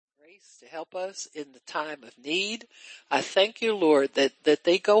grace to help us in the time of need. I thank you, Lord, that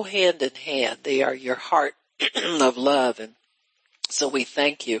they go hand in hand. They are your heart of love. And so we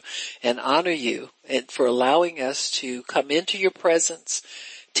thank you and honor you and for allowing us to come into your presence.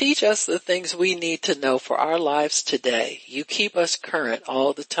 Teach us the things we need to know for our lives today. You keep us current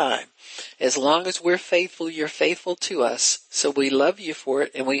all the time. As long as we're faithful, you're faithful to us. So we love you for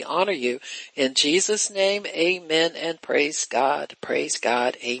it and we honor you. In Jesus' name, amen and praise God. Praise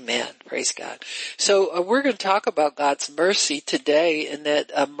God. Amen. Praise God. So we're going to talk about God's mercy today, and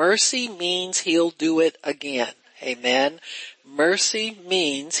that mercy means he'll do it again. Amen. Mercy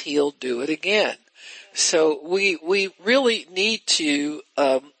means he'll do it again. So we really need to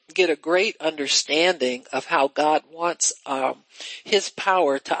get a great understanding of how God wants his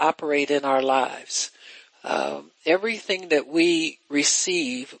power to operate in our lives. Everything that we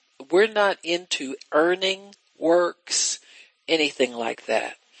receive, we're not into earning, works, anything like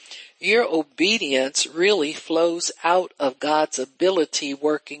that. Your obedience really flows out of God's ability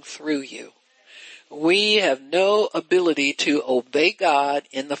working through you. We have no ability to obey God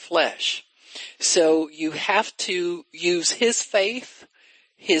in the flesh. So you have to use his faith,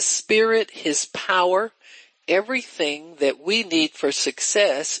 his spirit, his power. Everything that we need for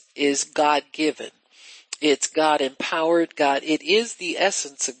success is God-given. It's God-empowered. It is the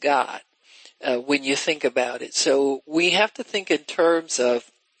essence of God when you think about it. So we have to think in terms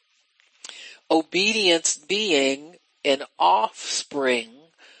of obedience being an offspring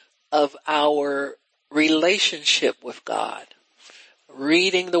of our relationship with God.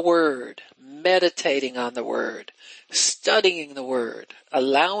 Reading the Word, meditating on the Word, studying the Word,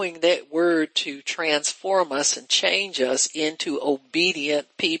 allowing that Word to transform us and change us into obedient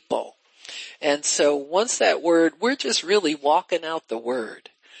people. And so once that Word, we're just really walking out the Word.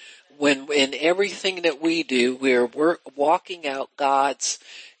 When in everything that we do, we're walking out God's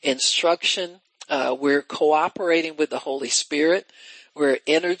instruction. We're cooperating with the Holy Spirit. We're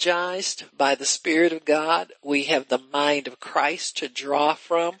energized by the Spirit of God. We have the mind of Christ to draw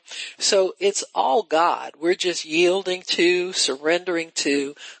from. So it's all God. We're just yielding to, surrendering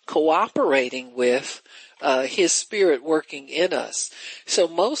to, cooperating with his Spirit working in us. So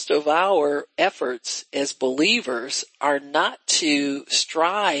most of our efforts as believers are not to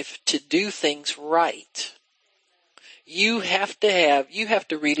strive to do things right. You have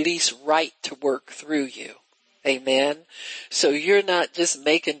to release right to work through you. Amen. So you're not just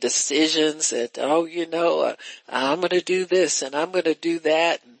making decisions that, I'm going to do this and I'm going to do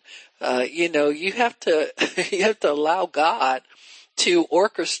that. And, you have to allow God to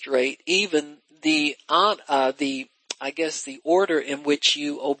orchestrate even the order in which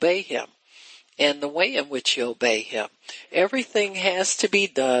you obey him and the way in which you obey him. Everything has to be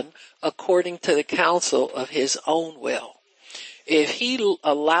done according to the counsel of his own will. If he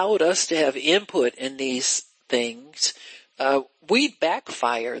allowed us to have input in these things, we'd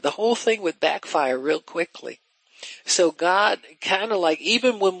backfire. The whole thing would backfire real quickly. So God kind of like,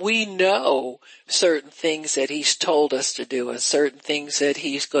 even when we know certain things that he's told us to do and certain things that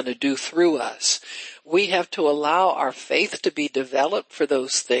he's going to do through us, we have to allow our faith to be developed for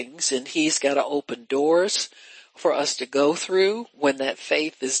those things, and he's got to open doors for us to go through when that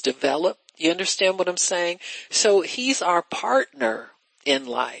faith is developed. You understand what I'm saying? So he's our partner in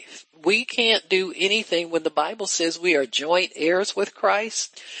life. We can't do anything when the Bible says we are joint heirs with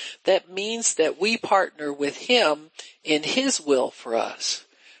Christ. That means that we partner with him in his will for us,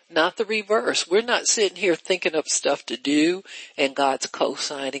 not the reverse. We're not sitting here thinking of stuff to do and God's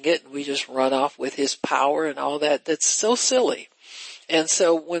co-signing it and we just run off with his power and all that. That's so silly. And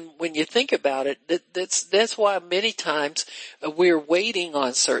so when you think about it, that's why many times we're waiting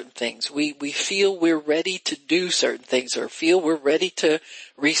on certain things. We feel we're ready to do certain things or feel we're ready to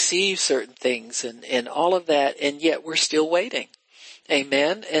receive certain things and all of that, and yet we're still waiting.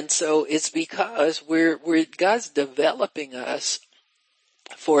 Amen. And so it's because God's developing us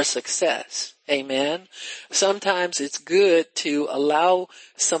for success. Amen. Sometimes it's good to allow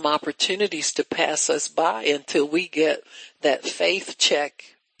some opportunities to pass us by until we get that faith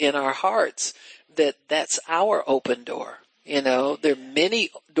check in our hearts that's our open door. There are many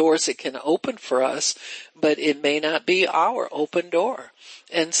doors that can open for us, but it may not be our open door.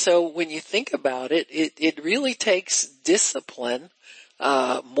 And so when you think about it, it really takes discipline,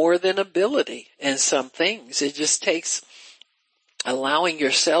 more than ability in some things. It just takes allowing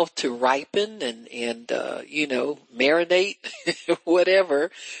yourself to ripen and marinate, whatever,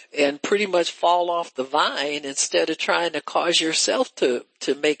 and pretty much fall off the vine instead of trying to cause yourself to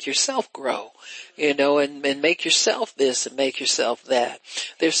make yourself grow, and make yourself this and make yourself that.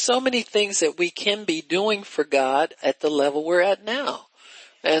 There's so many things that we can be doing for God at the level we're at now.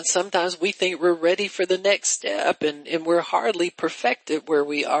 And sometimes we think we're ready for the next step, and we're hardly perfected where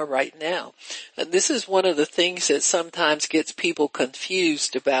we are right now. And this is one of the things that sometimes gets people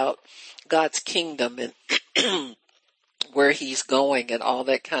confused about God's kingdom and where he's going and all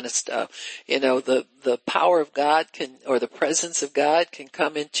that kind of stuff. You know, the power of God or the presence of God can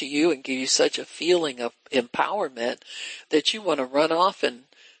come into you and give you such a feeling of empowerment that you want to run off and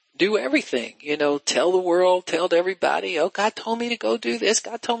do everything, you know, tell the world, tell everybody, oh, God told me to go do this.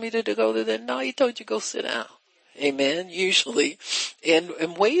 God told me to go do that. No, he told you go sit down. Amen. Usually.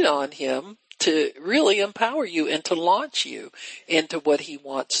 And wait on him to really empower you and to launch you into what he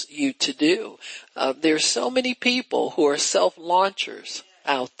wants you to do. There's so many people who are self-launchers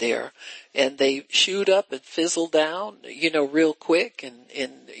out there, and they shoot up and fizzle down, you know, real quick.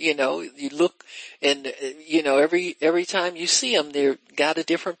 And, you know, you look and, you know, every time you see them, they've got a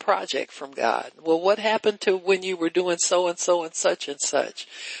different project from God. Well, what happened to when you were doing so and so and such and such?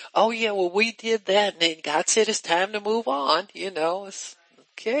 Oh yeah, well, we did that, and then God said it's time to move on. You know, it's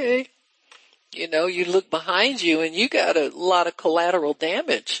okay. You know, you look behind you and you got a lot of collateral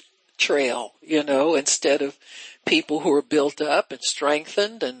damage trail, you know, instead of people who are built up and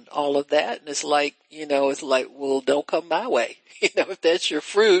strengthened and all of that. And it's like, you know, it's like, well, don't come my way. You know, if that's your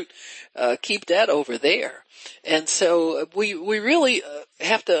fruit, keep that over there. And so we really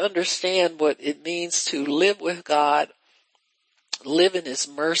have to understand what it means to live with God, live in his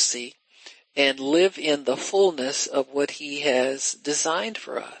mercy, and live in the fullness of what he has designed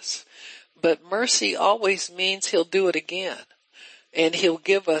for us. But mercy always means he'll do it again. And he'll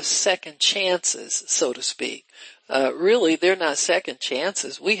give us second chances, so to speak. Really, they're not second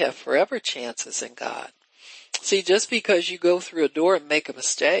chances. We have forever chances in God. See, just because you go through a door and make a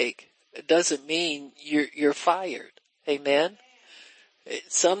mistake, it doesn't mean you're fired. Amen?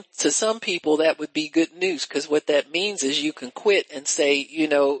 To some people that would be good news, because what that means is you can quit and say, you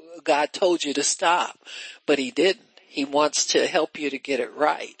know, God told you to stop, but he didn't. He wants to help you to get it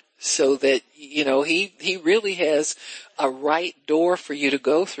right. So that, you know, he really has a right door for you to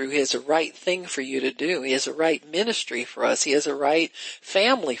go through. He has a right thing for you to do. He has a right ministry for us. He has a right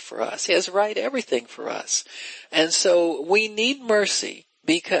family for us. He has a right everything for us. And so we need mercy,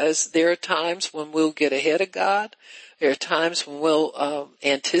 because there are times when we'll get ahead of God. There are times when we'll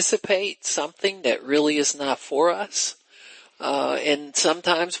anticipate something that really is not for us. And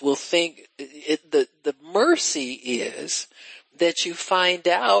sometimes we'll think the mercy is that you find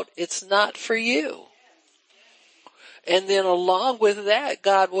out it's not for you. And then along with that,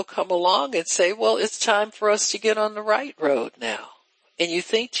 God will come along and say, well, it's time for us to get on the right road now. And you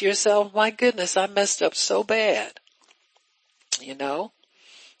think to yourself, my goodness, I messed up so bad. You know?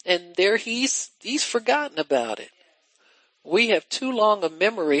 And there he's forgotten about it. We have too long a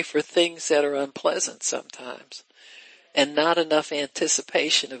memory for things that are unpleasant sometimes, and not enough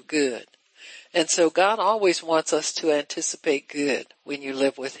anticipation of good. And so God always wants us to anticipate good when you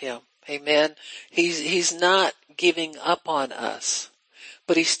live with him. Amen. He's not giving up on us,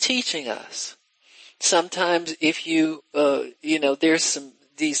 but he's teaching us. Sometimes if you know, there's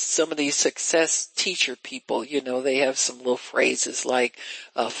some of these success teacher people, you know, they have some little phrases like,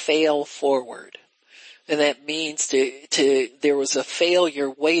 fail forward. And that means there was a failure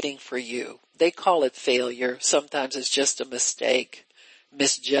waiting for you. They call it failure. Sometimes it's just a mistake,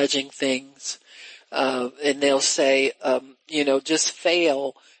 misjudging things. And they'll say, you know, just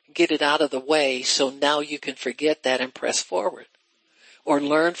fail, get it out of the way, so now you can forget that and press forward. Or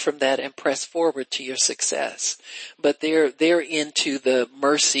learn from that and press forward to your success. But they're into the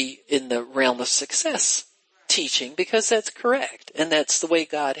mercy in the realm of success teaching, because that's correct, and that's the way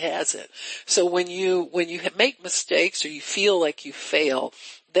God has it. So when you make mistakes or you feel like you fail,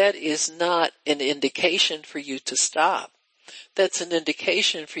 that is not an indication for you to stop. That's an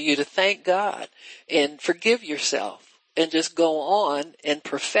indication for you to thank God and forgive yourself and just go on and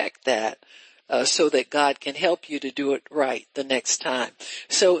perfect that, so that God can help you to do it right the next time.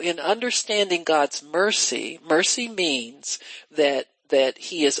 So in understanding God's mercy means that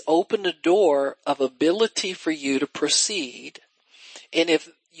he has opened a door of ability for you to proceed. And if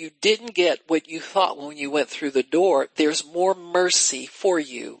you didn't get what you thought when you went through the door, there's more mercy for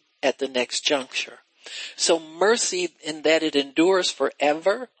you at the next juncture. So mercy, in that it endures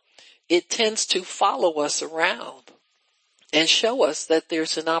forever, it tends to follow us around and show us that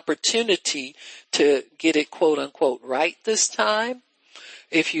there's an opportunity to get it quote unquote right this time.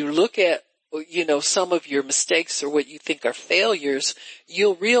 If you look at, you know, some of your mistakes or what you think are failures,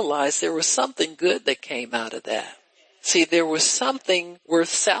 you'll realize there was something good that came out of that. See, there was something worth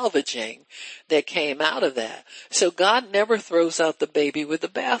salvaging that came out of that. So God never throws out the baby with the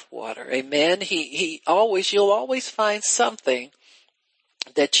bathwater. Amen. You'll always find something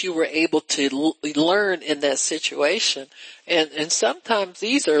that you were able to learn in that situation. And sometimes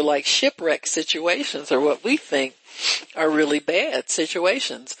these are like shipwreck situations, or what we think are really bad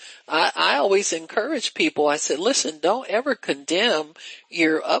situations. I always encourage people, I said, listen, don't ever condemn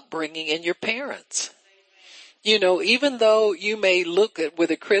your upbringing and your parents. You know, even though you may look at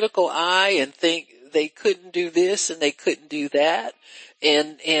with a critical eye and think they couldn't do this and they couldn't do that,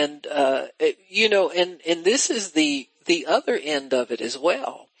 and this is the other end of it as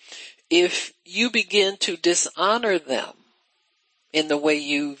well. If you begin to dishonor them in the way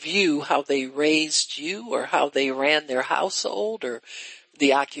you view how they raised you or how they ran their household or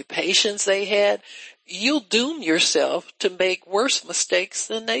the occupations they had, you'll doom yourself to make worse mistakes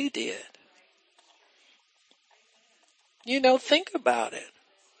than they did. You know, think about it.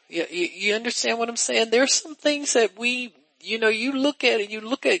 You understand what I'm saying? There's some things that you look at it, you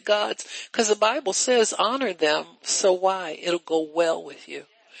look at God's, because the Bible says honor them, so why? It'll go well with you.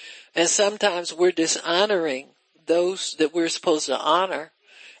 And sometimes we're dishonoring those that we're supposed to honor,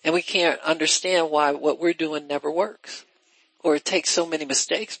 and we can't understand why what we're doing never works, or it takes so many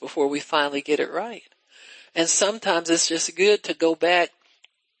mistakes before we finally get it right. And sometimes it's just good to go back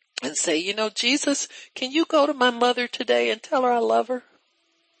and say, you know, Jesus, can you go to my mother today and tell her I love her?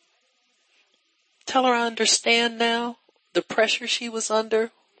 Tell her I understand now the pressure she was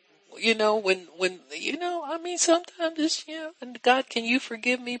under. You know, when I mean, sometimes it's, and God, can you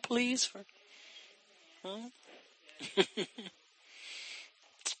forgive me, please? I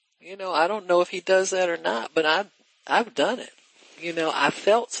don't know if he does that or not, but I've done it. I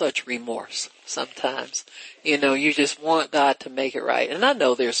felt such remorse sometimes. You just want God to make it right. And I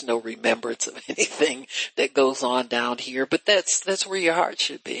know there's no remembrance of anything that goes on down here, but that's where your heart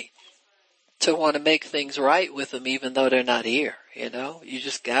should be. To want to make things right with them even though they're not here, You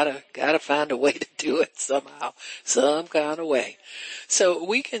just gotta find a way to do it somehow, some kind of way. So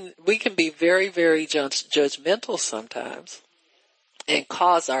we can be very, very judgmental sometimes and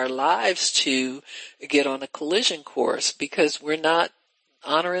cause our lives to get on a collision course because we're not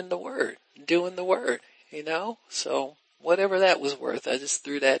honoring the word, doing the word, So whatever that was worth, I just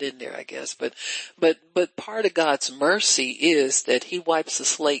threw that in there, I guess. But part of God's mercy is that he wipes the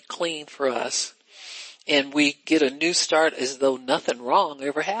slate clean for us and we get a new start as though nothing wrong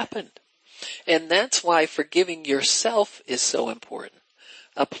ever happened. And that's why forgiving yourself is so important.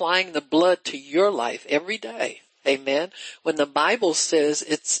 Applying the blood to your life every day. Amen. When the Bible says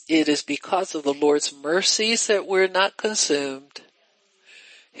it is because of the Lord's mercies that we're not consumed.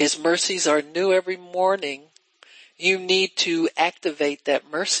 His mercies are new every morning. You need to activate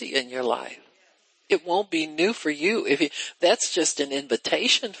that mercy in your life. It won't be new for you that's just an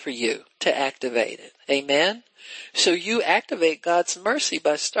invitation for you to activate it. Amen. So you activate God's mercy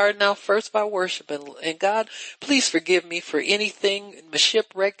by starting out first by worshiping. And God, please forgive me for anything, my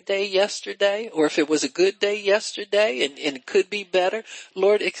shipwreck day yesterday, or if it was a good day yesterday and it could be better.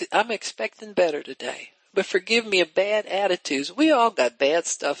 Lord, I'm expecting better today. But forgive me of bad attitudes. We all got bad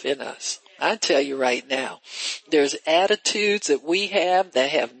stuff in us. I tell you right now, there's attitudes that we have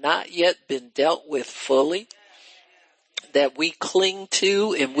that have not yet been dealt with fully, that we cling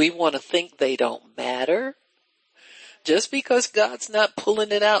to and we want to think they don't matter. Just because God's not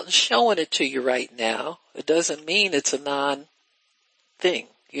pulling it out and showing it to you right now, it doesn't mean it's a non-thing.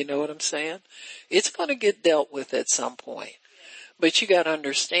 You know what I'm saying? It's going to get dealt with at some point. But you got to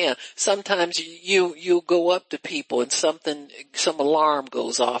understand, sometimes you'll go up to people and some alarm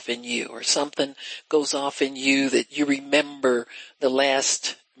goes off in you, or something goes off in you that you remember the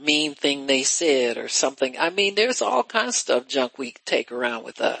last mean thing they said or something. I mean, there's all kinds of stuff, junk we take around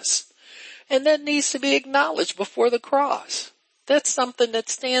with us. And that needs to be acknowledged before the cross. That's something that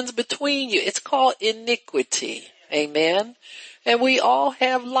stands between you. It's called iniquity. Amen. And we all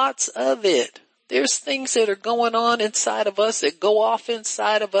have lots of it. There's things that are going on inside of us that go off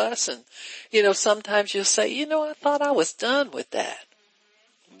inside of us. And, sometimes you'll say, I thought I was done with that.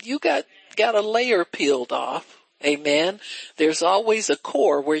 You got a layer peeled off. Amen. There's always a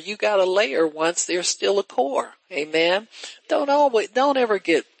core where you got a layer once there's still a core. Amen. Don't ever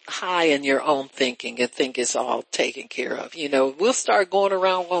get high in your own thinking and think it's all taken care of. We'll start going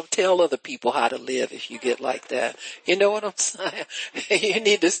around, we'll tell other people how to live if you get like that. You know what I'm saying? You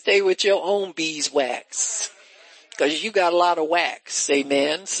need to stay with your own beeswax because you got a lot of wax.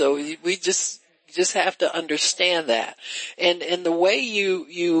 Amen. So we just have to understand that. And the way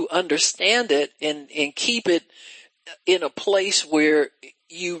you understand it and keep it in a place where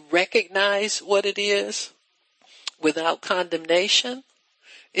you recognize what it is without condemnation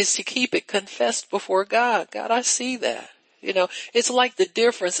is to keep it confessed before God. God, I see that. It's like the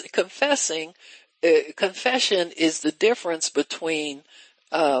difference. Confession is the difference between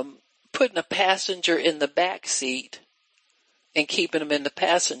putting a passenger in the back seat and keeping him in the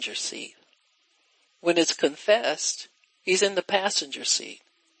passenger seat. When it's confessed, he's in the passenger seat.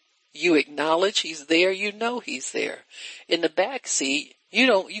 You acknowledge he's there, you know he's there. In the back seat,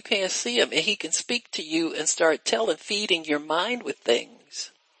 you can't see him, and he can speak to you and start feeding your mind with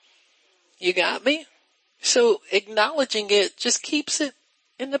things. You got me? So acknowledging it just keeps it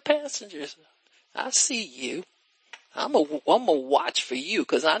in the passengers. I see you. I'm gonna watch for you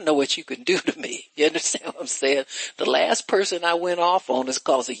because I know what you can do to me. You understand what I'm saying? The last person I went off on is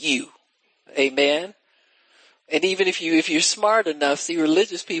because of you. Amen. And even if you're smart enough, see,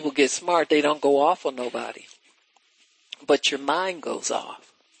 religious people get smart, they don't go off on nobody. But your mind goes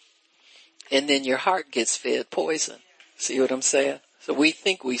off. And then your heart gets fed poison. See what I'm saying? So we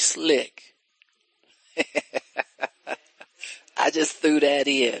think we slick. I just threw that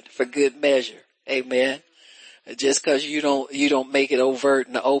in for good measure. Amen. Just cause you don't make it overt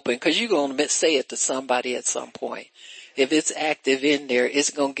and open, cause you're going to say it to somebody at some point. If it's active in there,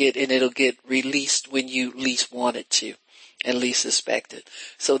 it'll get released when you least want it to and least suspect it.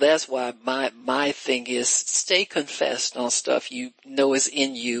 So that's why my thing is stay confessed on stuff you know is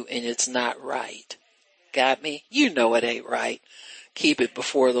in you and it's not right. Got me? You know it ain't right. Keep it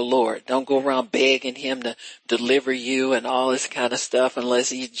before the Lord. Don't go around begging him to deliver you and all this kind of stuff unless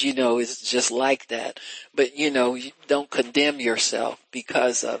he, is just like that. But, you don't condemn yourself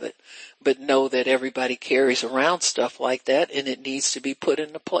because of it. But know that everybody carries around stuff like that and it needs to be put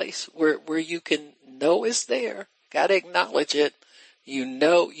in a place where you can know it's there. Gotta acknowledge it.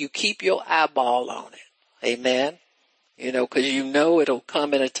 You keep your eyeball on it. Amen. Cause it'll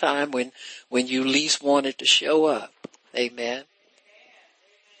come at a time when you least want it to show up. Amen.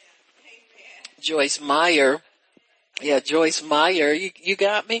 Joyce Meyer, you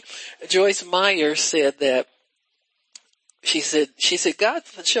got me? Joyce Meyer said that, she said, God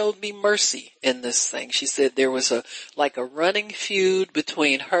showed me mercy in this thing. She said there was a running feud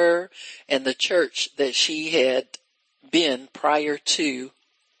between her and the church that she had been prior to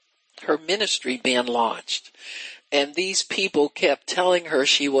her ministry being launched. And these people kept telling her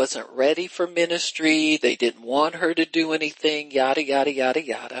she wasn't ready for ministry. They didn't want her to do anything, yada, yada, yada,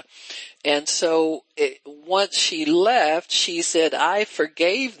 yada. And so once she left, she said, I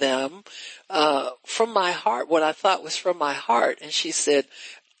forgave them from my heart, what I thought was from my heart. And she said,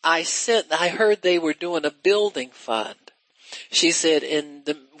 I heard they were doing a building fund. She said,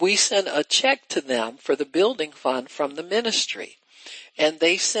 we sent a check to them for the building fund from the ministry. And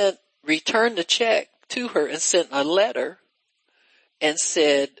they returned the check to her and sent a letter and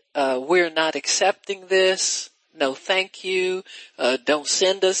said, we're not accepting this. No, thank you. Don't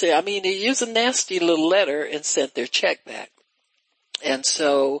send us. I mean, it was a nasty little letter and sent their check back. And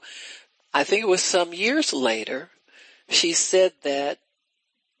so I think it was some years later, she said that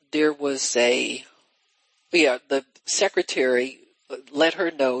there was the secretary let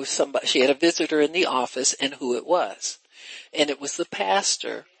her know she had a visitor in the office and who it was. And it was the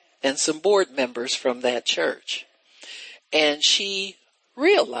pastor and some board members from that church. And she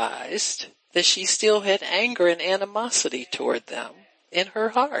realized that she still had anger and animosity toward them in her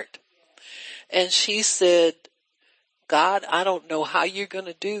heart. And she said, God, I don't know how you're going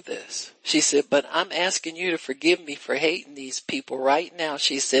to do this. She said, but I'm asking you to forgive me for hating these people right now.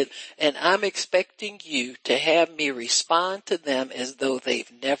 She said, and I'm expecting you to have me respond to them as though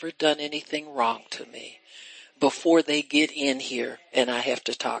they've never done anything wrong to me before they get in here and I have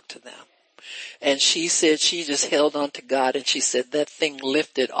to talk to them. And she said she just held on to God, and she said that thing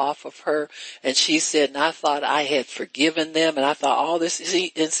lifted off of her. And she said, and I thought I had forgiven them, and I thought all this,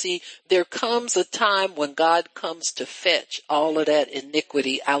 see, there comes a time when God comes to fetch all of that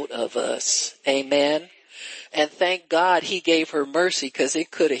iniquity out of us. Amen. And thank God he gave her mercy, because it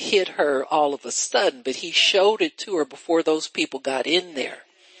could have hit her all of a sudden, but he showed it to her before those people got in there,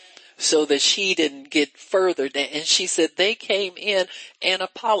 so that she didn't get further. And she said they came in and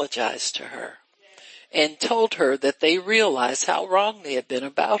apologized to her and told her that they realized how wrong they had been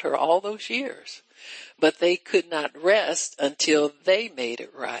about her all those years. But they could not rest until they made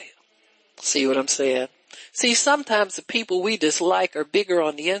it right. See what I'm saying? See, sometimes the people we dislike are bigger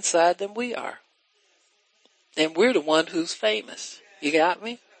on the inside than we are. And we're the one who's famous. You got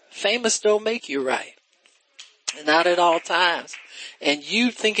me? Famous don't make you right. Not at all times. And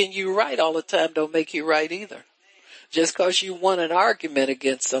you thinking you're right all the time don't make you right either. Just cause you won an argument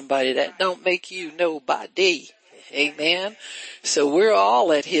against somebody, that don't make you nobody. Amen. So we're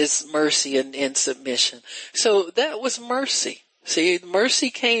all at his mercy and submission. So that was mercy. See, mercy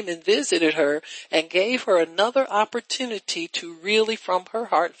came and visited her and gave her another opportunity to really from her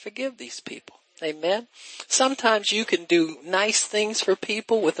heart forgive these people. Amen. Sometimes you can do nice things for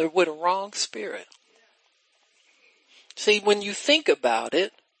people with a wrong spirit. See, when you think about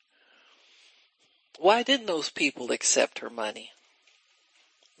it, why didn't those people accept her money?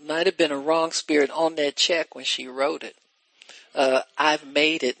 Might have been a wrong spirit on that check when she wrote it. I've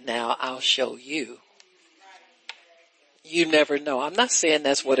made it now, I'll show you. You never know. I'm not saying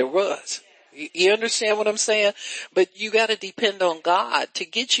that's what it was. You understand what I'm saying? But you got to depend on God to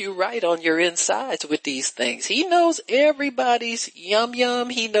get you right on your insides with these things. He knows everybody's yum.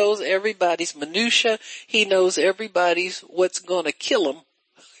 He knows everybody's minutia. He knows everybody's what's going to kill them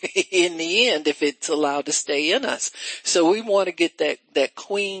in the end if it's allowed to stay in us. So we want to get that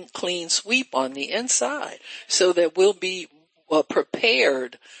clean sweep on the inside so that we'll be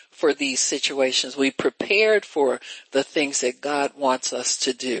prepared for these situations. We prepared for the things that God wants us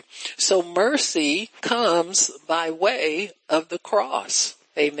to do. So mercy comes by way of the cross.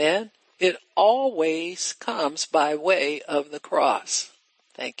 Amen. It always comes by way of the cross.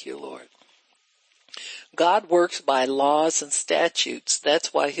 Thank you, Lord. God works by laws and statutes.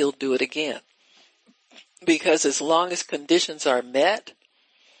 That's why he'll do it again. Because as long as conditions are met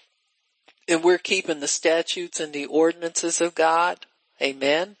and we're keeping the statutes and the ordinances of God,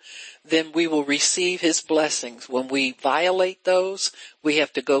 amen, then we will receive his blessings. When we violate those, we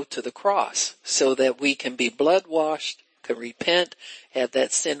have to go to the cross so that we can be blood washed, can repent, have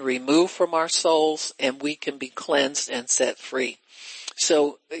that sin removed from our souls, and we can be cleansed and set free.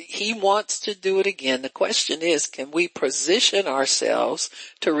 So he wants to do it again. The question is, can we position ourselves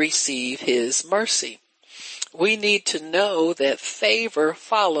to receive his mercy? We need to know that favor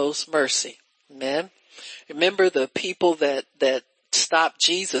follows mercy. Amen. Remember the people that stopped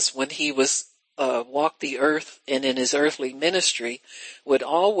Jesus when he was walked the earth and in his earthly ministry would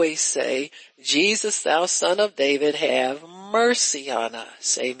always say, Jesus, thou son of David, have mercy on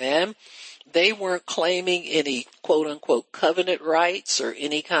us. Amen. They weren't claiming any quote unquote covenant rights or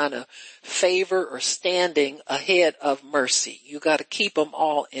any kind of favor or standing ahead of mercy. You got to keep them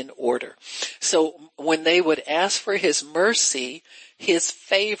all in order. So when they would ask for his mercy, his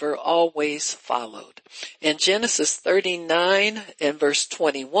favor always followed. In Genesis 39 and verse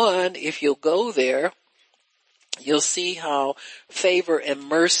 21, if you'll go there, you'll see how favor and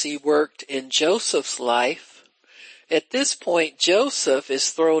mercy worked in Joseph's life. At this point, Joseph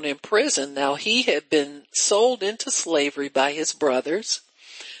is thrown in prison. Now, he had been sold into slavery by his brothers.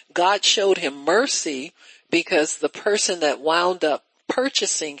 God showed him mercy because the person that wound up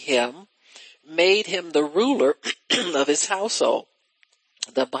purchasing him made him the ruler of his household.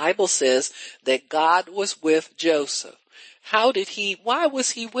 The Bible says that God was with Joseph. Why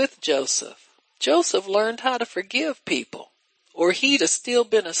was he with Joseph? Joseph learned how to forgive people. Or he'd have still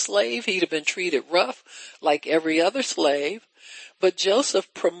been a slave. He'd have been treated rough like every other slave. But Joseph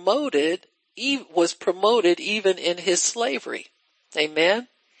was promoted even in his slavery. Amen.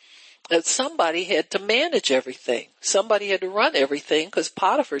 And somebody had to manage everything. Somebody had to run everything because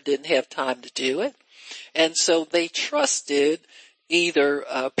Potiphar didn't have time to do it. And so they trusted either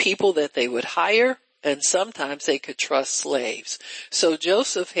people that they would hire, and sometimes they could trust slaves. So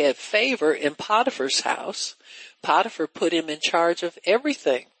Joseph had favor in Potiphar's house. Potiphar put him in charge of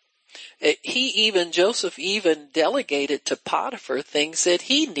everything. Joseph even delegated to Potiphar things that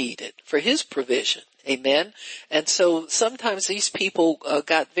he needed for his provision. Amen. And so sometimes these people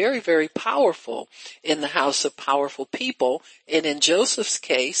got very, very powerful in the house of powerful people. And in Joseph's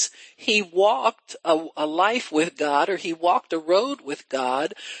case, he walked a life with God, or he walked a road with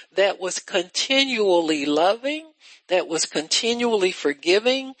God that was continually loving, that was continually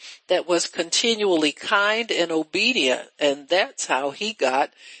forgiving, that was continually kind and obedient. And that's how he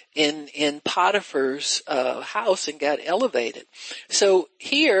got in Potiphar's house and got elevated. So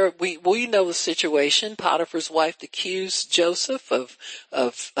here we know the situation. Potiphar's wife accused Joseph of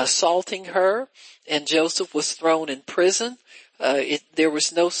assaulting her, and Joseph was thrown in prison. There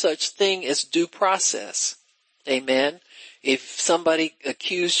was no such thing as due process. Amen. If somebody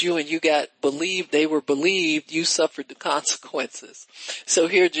accused you and you they were believed, you suffered the consequences. So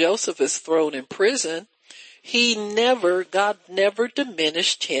here Joseph is thrown in prison. God never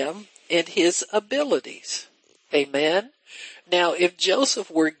diminished him in his abilities. Amen. Now, if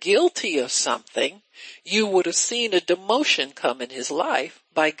Joseph were guilty of something, you would have seen a demotion come in his life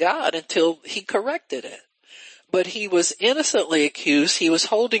by God until he corrected it. But he was innocently accused. He was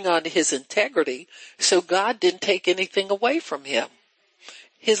holding on to his integrity, so God didn't take anything away from him.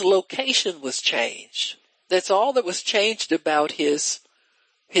 His location was changed. That's all that was changed about his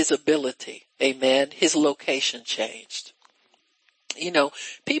ability. Amen. His location changed. You know,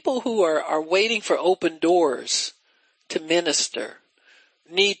 people who are waiting for open doors to minister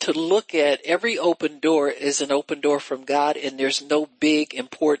need to look at every open door as an open door from God, and there's no big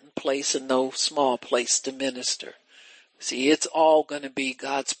important place and no small place to minister. See, it's all going to be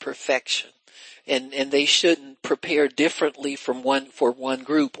God's perfection. And they shouldn't prepare differently for one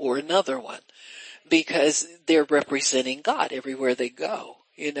group or another one, because they're representing God everywhere they go.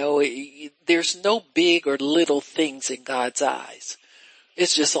 There's no big or little things in God's eyes.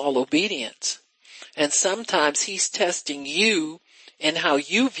 It's just all obedience. And sometimes he's testing you and how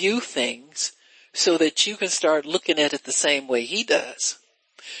you view things so that you can start looking at it the same way he does.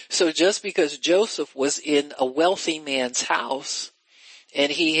 So just because Joseph was in a wealthy man's house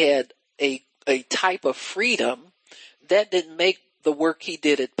and he had a type of freedom, that didn't make the work he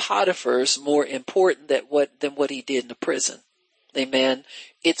did at Potiphar's more important than what he did in the prison. Amen.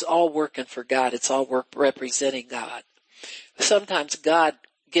 It's all working for God. It's all work representing God. Sometimes God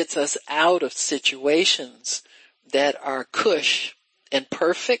gets us out of situations that are cush and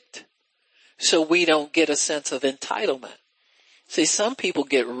perfect, so we don't get a sense of entitlement. See, some people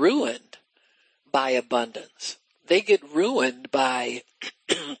get ruined by abundance. They get ruined by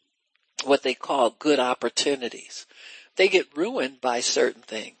what they call good opportunities. They get ruined by certain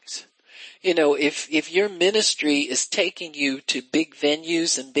things. If your ministry is taking you to big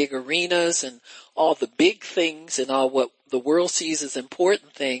venues and big arenas and all the big things and all what the world sees as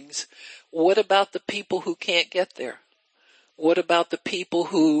important things, what about the people who can't get there? What about the people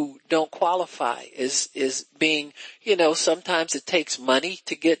who don't qualify is being, sometimes it takes money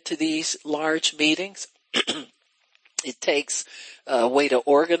to get to these large meetings. It takes a way to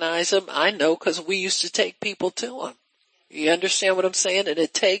organize them. I know, because we used to take people to them. You understand what I'm saying? And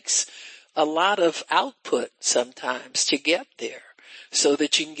it takes a lot of output sometimes to get there so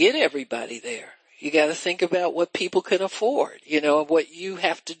that you can get everybody there. You got to think about what people can afford, what you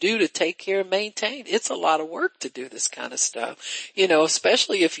have to do to take care and maintain. It's a lot of work to do this kind of stuff,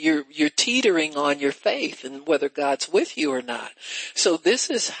 especially if you're teetering on your faith and whether God's with you or not. So this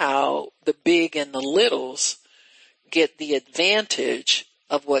is how the big and the littles get the advantage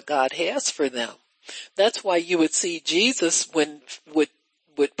of what God has for them. That's why you would see Jesus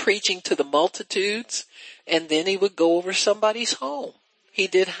with preaching to the multitudes, and then he would go over somebody's home. He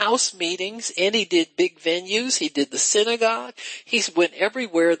did house meetings and he did big venues. He did the synagogue. He went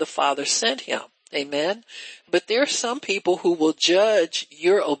everywhere the Father sent him. Amen. But there are some people who will judge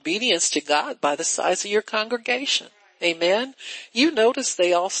your obedience to God by the size of your congregation. Amen. You notice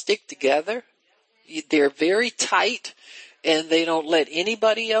they all stick together. They're very tight and they don't let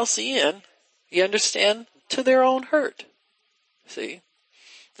anybody else in. You understand? To their own hurt. See?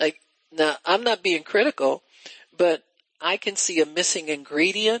 Now, I'm not being critical, but I can see a missing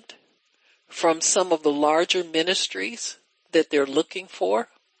ingredient from some of the larger ministries that they're looking for,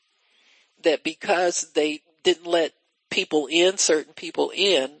 that because they didn't let certain people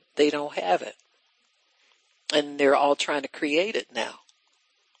in, they don't have it. And they're all trying to create it now.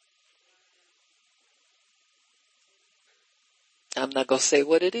 I'm not going to say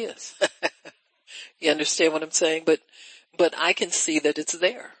what it is. You understand what I'm saying? But I can see that it's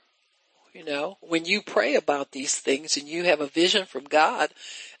there. When you pray about these things and you have a vision from God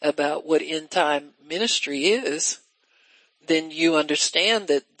about what end time ministry is, then you understand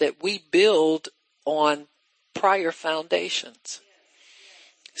that we build on prior foundations.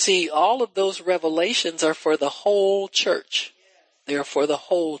 See, all of those revelations are for the whole church. They're for the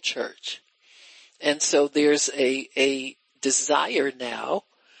whole church. And so there's a desire now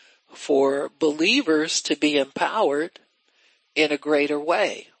for believers to be empowered in a greater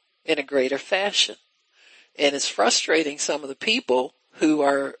way, in a greater fashion. And it's frustrating some of the people who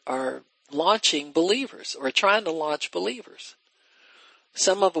are launching believers or trying to launch believers.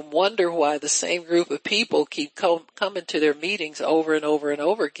 Some of them wonder why the same group of people keep coming to their meetings over and over and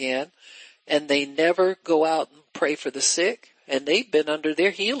over again, and they never go out and pray for the sick, and they've been under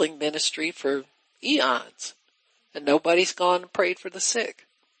their healing ministry for eons, and nobody's gone and prayed for the sick.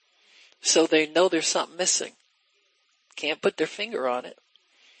 So they know there's something missing. Can't put their finger on it.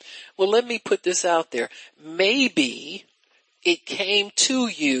 Well, let me put this out there. Maybe it came to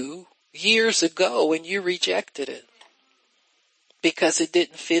you years ago and you rejected it because it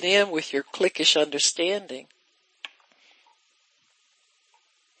didn't fit in with your cliquish understanding.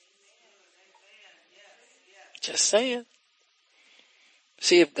 Just saying.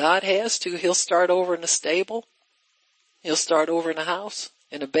 See, if God has to, he'll start over in a stable. He'll start over in a house,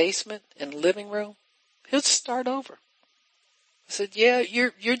 in a basement, in a living room. He'll start over. I said, yeah,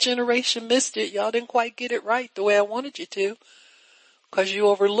 your generation missed it. Y'all didn't quite get it right the way I wanted you to, because you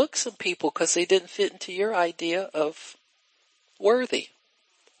overlooked some people because they didn't fit into your idea of worthy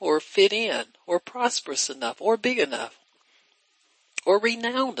or fit in or prosperous enough or big enough. or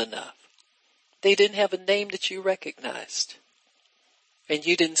renowned enough. They didn't have a name that you recognized. And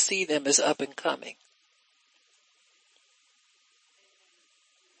you didn't see them as up and coming.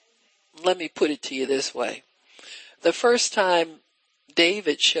 Let me put it to you this way. The first time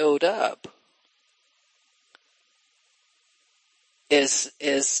David showed up as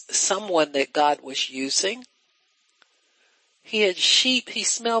someone that God was using, he had sheep. He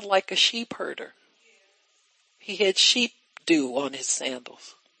smelled like a sheep herder. He had sheep dew on his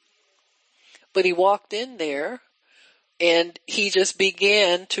sandals. But he walked in there and he just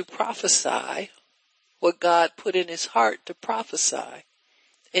began to prophesy what God put in his heart to prophesy.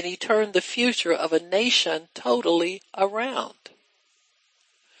 And he turned the future of a nation totally around.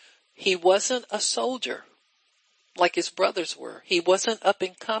 He wasn't a soldier like his brothers were. He wasn't up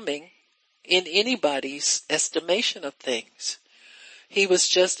and coming in anybody's estimation of things. He was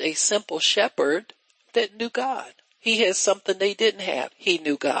just a simple shepherd that knew God. He had something they didn't have. He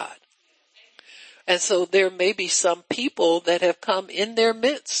knew God. And so there may be some people that have come in their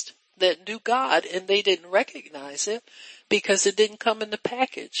midst that knew God and they didn't recognize it because it didn't come in the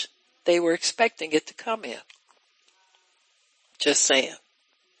package. They were expecting it to come in. Just saying.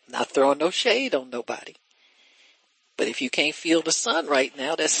 Not throwing no shade on nobody. But if you can't feel the sun right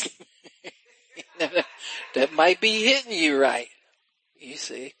now, that's that might be hitting you right. You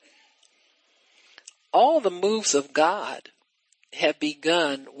see. All the moves of God have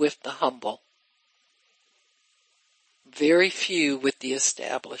begun with the humble. Very few with the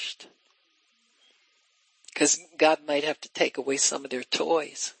established. Because God might have to take away some of their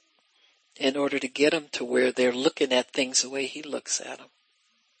toys in order to get them to where they're looking at things the way he looks at them.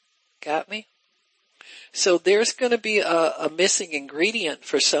 Got me? So there's going to be a missing ingredient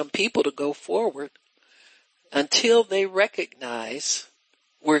for some people to go forward until they recognize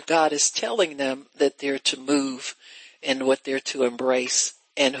where God is telling them that they're to move and what they're to embrace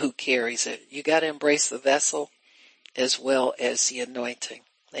and who carries it. You got to embrace the vessel as well as the anointing.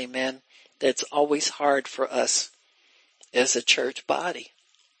 Amen. That's always hard for us as a church body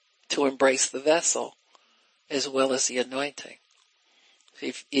to embrace the vessel as well as the anointing.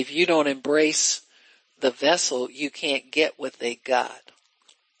 If you don't embrace the vessel, you can't get what they got.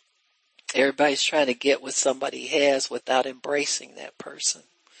 Everybody's trying to get what somebody has without embracing that person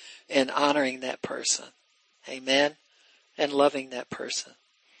and honoring that person. Amen. And loving that person.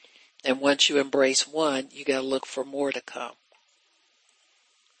 And once you embrace one, you got to look for more to come.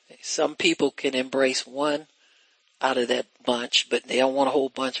 Some people can embrace one out of that bunch, but they don't want a whole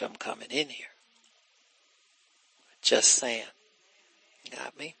bunch of them coming in here. Just saying.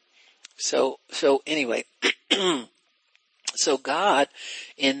 Got me? So anyway, so God,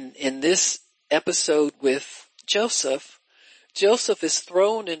 in this episode with Joseph is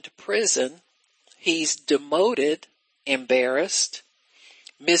thrown into prison. He's demoted, embarrassed,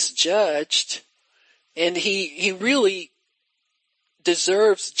 misjudged, and he really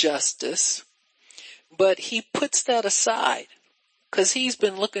deserves justice, but he puts that aside because he's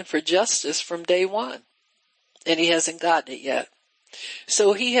been looking for justice from day one and he hasn't gotten it yet.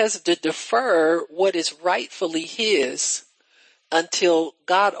 So he has to defer what is rightfully his until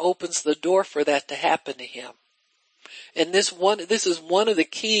God opens the door for that to happen to him. And this is one of the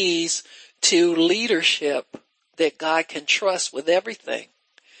keys to leadership that God can trust with everything.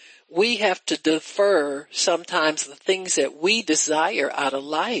 We have to defer sometimes the things that we desire out of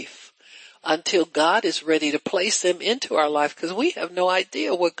life until God is ready to place them into our life, because we have no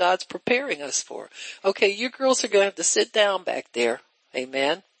idea what God's preparing us for. Okay, you girls are going to have to sit down back there.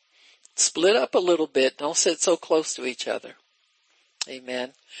 Amen. Split up a little bit. Don't sit so close to each other.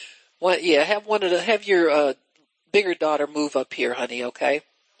 Amen. Have your bigger daughter move up here, honey, okay?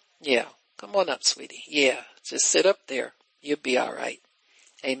 Yeah. Come on up, sweetie. Yeah. Just sit up there. You'll be all right.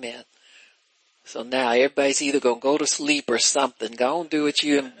 Amen. So now everybody's either going to go to sleep or something. Go and do what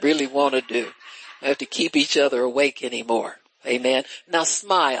you really want to do. We have to keep each other awake anymore. Amen. Now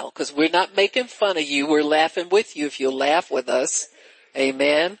smile, because we're not making fun of you. We're laughing with you if you'll laugh with us.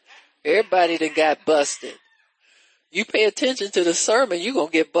 Amen. Everybody that got busted. You pay attention to the sermon, you're going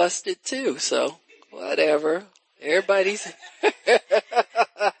to get busted too. So whatever. Everybody's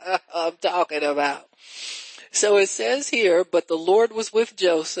I'm talking about. So it says here, but the Lord was with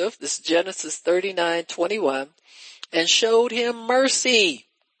Joseph, this is Genesis 39:21, and showed him mercy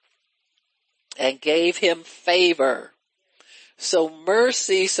and gave him favor. So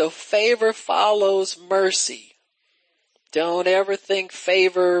favor follows mercy. Don't ever think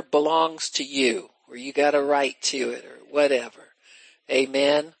favor belongs to you or you got a right to it or whatever.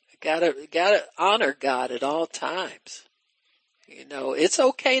 Amen. Gotta honor God at all times. It's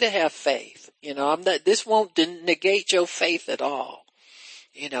okay to have faith. This won't negate your faith at all.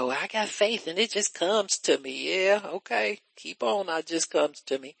 I got faith and it just comes to me. Yeah, okay. Keep on. It just comes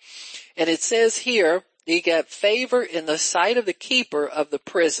to me. And it says here, he got favor in the sight of the keeper of the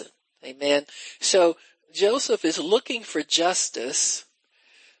prison. Amen. So Joseph is looking for justice.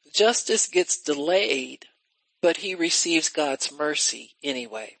 Justice gets delayed, but he receives God's mercy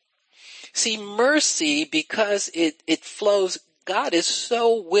anyway. See, mercy, because it flows, God is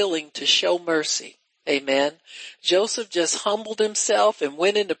so willing to show mercy. Amen. Joseph just humbled himself and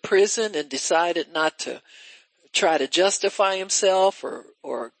went into prison and decided not to try to justify himself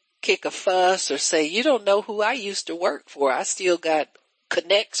or kick a fuss or say, you don't know who I used to work for. I still got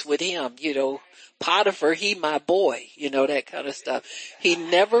connects with him, Potiphar, he my boy, that kind of stuff. He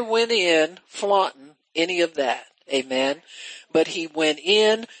never went in flaunting any of that. Amen. But he went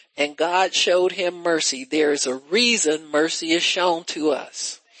in and God showed him mercy. There's a reason mercy is shown to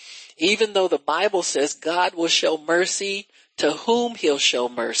us. Even though the Bible says God will show mercy to whom he'll show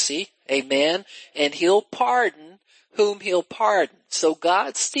mercy. Amen. And he'll pardon whom he'll pardon. So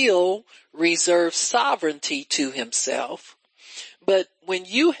God still reserves sovereignty to himself. But when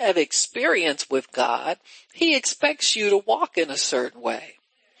you have experience with God, he expects you to walk in a certain way.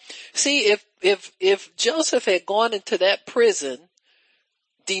 See, if Joseph had gone into that prison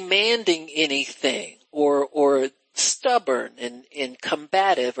demanding anything or stubborn and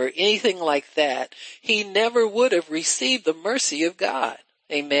combative or anything like that, he never would have received the mercy of God.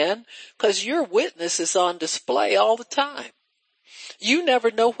 Amen. Because your witness is on display all the time. You never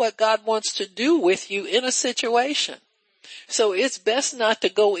know what God wants to do with you in a situation. So it's best not to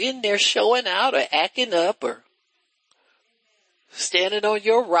go in there showing out or acting up or standing on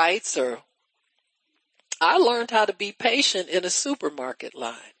your rights. Or I learned how to be patient in a supermarket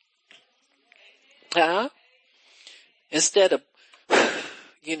line. Instead of,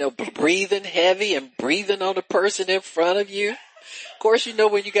 breathing heavy and breathing on the person in front of you. Of course,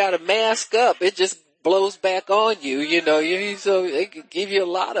 when you got a mask up, it just blows back on you, so it can give you a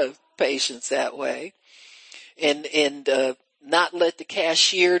lot of patience that way. And not let the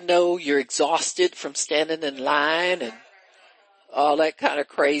cashier know you're exhausted from standing in line and all that kind of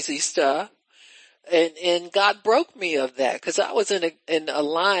crazy stuff. And God broke me of that because I was in a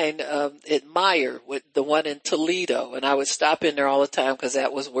line at Meijer with the one in Toledo, and I would stop in there all the time because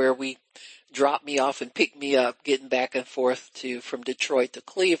that was where we dropped me off and picked me up getting back and forth from Detroit to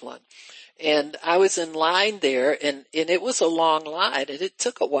Cleveland. And I was in line there and it was a long line and it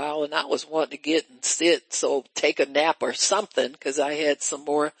took a while and I was wanting to get and sit, so take a nap or something because I had some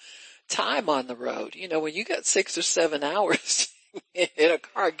more time on the road. When you got 6 or 7 hours in a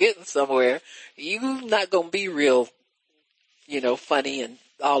car getting somewhere, you're not going to be real, funny and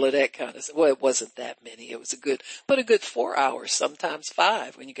all of that kind of stuff. Well, it wasn't that many. It was a good 4 hours, sometimes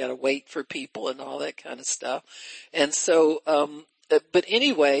 5 when you got to wait for people and all that kind of stuff. And so, but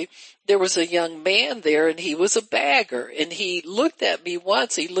anyway, there was a young man there and he was a bagger and he looked at me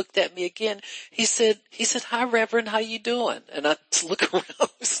once. He looked at me again. He said, "Hi, Reverend, how you doing?" And I just look around.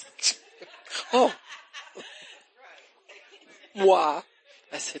 Oh, why?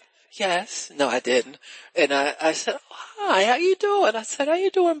 I said, "Yes." No, I didn't. And I said, "Oh, hi, how you doing?" I said, "How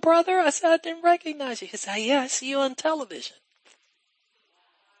you doing, brother?" I said, "I didn't recognize you." He said, "Yeah, I see you on television."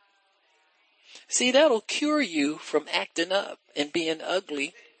 See, that'll cure you from acting up and being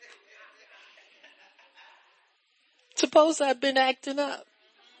ugly. Suppose I'd been acting up.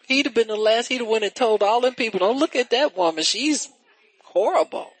 He'd have been the last. He'd have went and told all them people, "Don't look at that woman. She's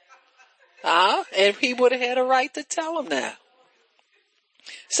horrible." And he would have had a right to tell him that.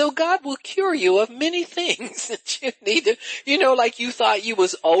 So God will cure you of many things that you need to, like you thought you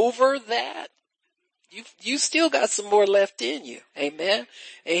was over that. You still got some more left in you. Amen.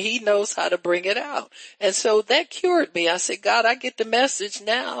 And he knows how to bring it out. And so that cured me. I said, "God, I get the message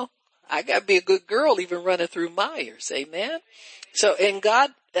now. I got to be a good girl even running through Meijer's." Amen. So, and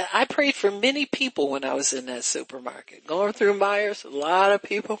God, I prayed for many people when I was in that supermarket. Going through Meijer's, a lot of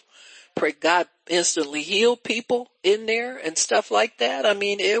people. Pray God instantly healed people in there and stuff like that. I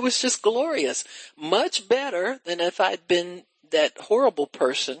mean, it was just glorious. Much better than if I'd been that horrible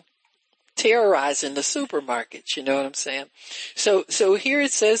person terrorizing the supermarkets. You know what I'm saying? So here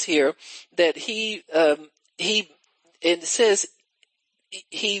it says here that he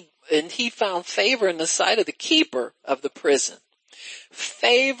found favor in the sight of the keeper of the prison.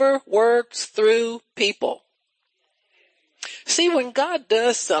 Favor works through people. See, when God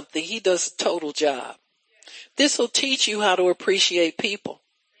does something, he does a total job. This will teach you how to appreciate people.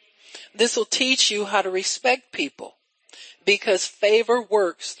 This will teach you how to respect people because favor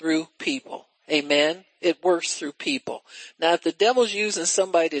works through people. Amen. It works through people. Now, if the devil's using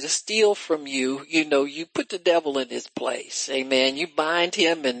somebody to steal from you, you put the devil in his place. Amen. You bind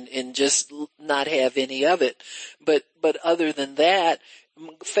him and just not have any of it. But other than that,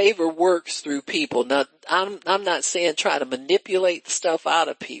 favor works through people. Now, I'm not saying try to manipulate stuff out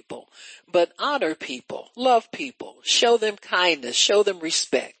of people, but honor people, love people, show them kindness, show them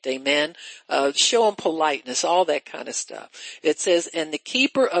respect. Amen. Show them politeness, all that kind of stuff. It says, and the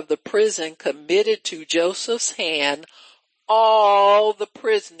keeper of the prison committed to Joseph's hand all the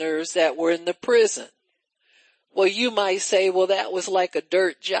prisoners that were in the prison. Well, you might say, well, that was like a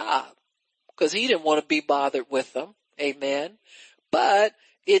dirt job because he didn't want to be bothered with them. Amen. But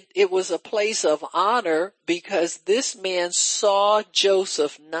it was a place of honor because this man saw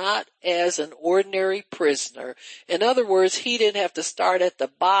Joseph not as an ordinary prisoner. In other words, he didn't have to start at the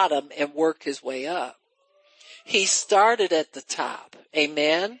bottom and work his way up. He started at the top.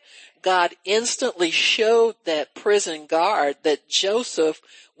 Amen. God instantly showed that prison guard that Joseph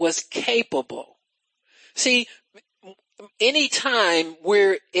was capable. See, anytime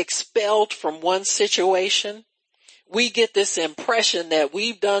we're expelled from one situation, we get this impression that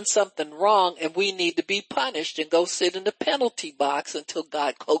we've done something wrong and we need to be punished and go sit in the penalty box until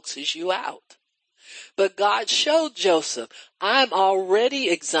God coaxes you out. But God showed Joseph, I'm already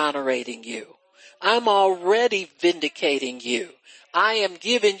exonerating you. I'm already vindicating you. I am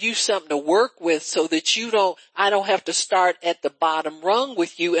giving you something to work with so that I don't have to start at the bottom rung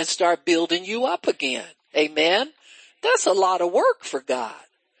with you and start building you up again. Amen. That's a lot of work for God.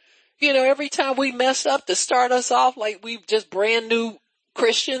 Every time we mess up to start us off like we just brand new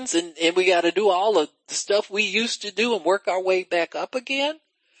Christians and we got to do all of the stuff we used to do and work our way back up again.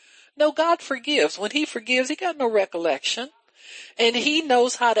 No, God forgives. When he forgives, he got no recollection. And he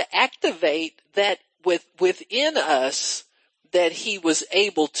knows how to activate that within us that he was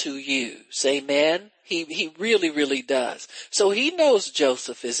able to use. Amen. He really, really does. So he knows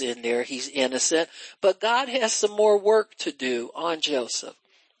Joseph is in there. He's innocent, but God has some more work to do on Joseph.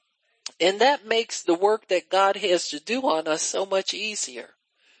 And that makes the work that God has to do on us so much easier,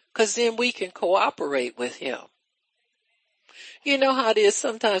 because then we can cooperate with him. You know how it is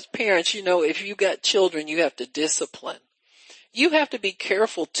sometimes parents, if you got children you have to discipline. You have to be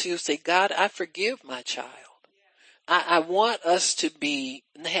careful to say, God, I forgive my child. I want us to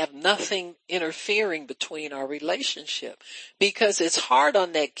have nothing interfering between our relationship, because it's hard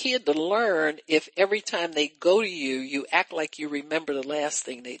on that kid to learn if every time they go to you, you act like you remember the last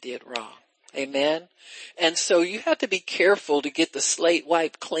thing they did wrong. Amen. And so you have to be careful to get the slate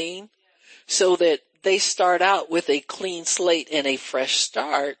wiped clean so that they start out with a clean slate and a fresh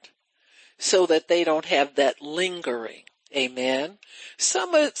start so that they don't have that lingering. Amen.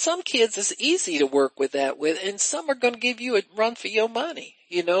 Some kids is easy to work with that with, and some are going to give you a run for your money,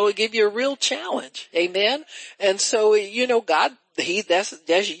 give you a real challenge. Amen. And so, God,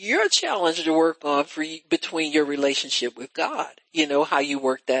 that's your challenge to work on between your relationship with God, how you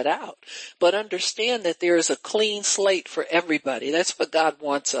work that out. But understand that there is a clean slate for everybody. That's what God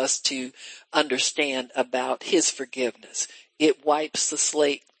wants us to understand about his forgiveness. It wipes the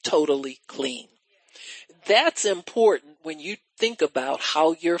slate totally clean. That's important when you think about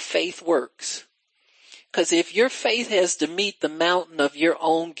how your faith works. Because if your faith has to meet the mountain of your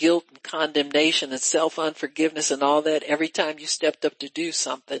own guilt and condemnation and self-unforgiveness and all that every time you stepped up to do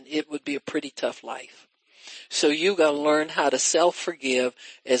something, it would be a pretty tough life. So you got to learn how to self-forgive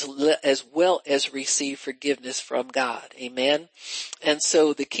as well as receive forgiveness from God. Amen. And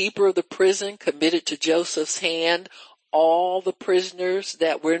so the keeper of the prison committed to Joseph's hand all the prisoners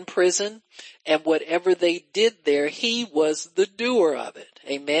that were in prison, and whatever they did there, he was the doer of it.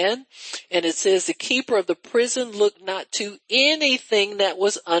 Amen. And it says the keeper of the prison looked not to anything that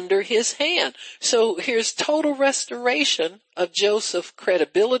was under his hand. So here's total restoration of Joseph's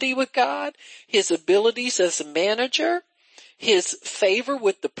credibility with God, his abilities as a manager, his favor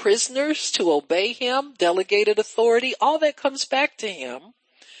with the prisoners to obey him, delegated authority, all that comes back to him.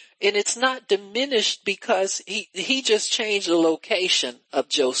 And it's not diminished because he just changed the location of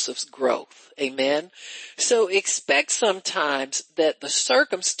Joseph's growth. Amen. So expect sometimes that the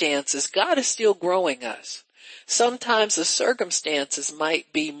circumstances, God is still growing us. Sometimes the circumstances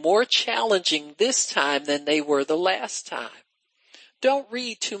might be more challenging this time than they were the last time. Don't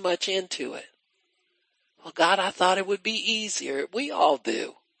read too much into it. Well, God, I thought it would be easier. We all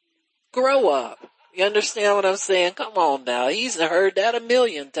do. Grow up. You understand what I'm saying? Come on now. He's heard that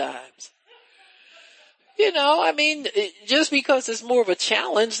 1,000,000 times. Just because it's more of a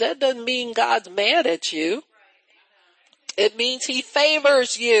challenge, that doesn't mean God's mad at you. It means he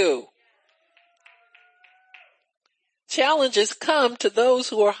favors you. Challenges come to those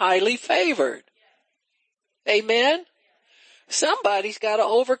who are highly favored. Amen. Somebody's got to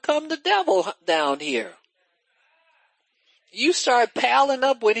overcome the devil down here. You start palling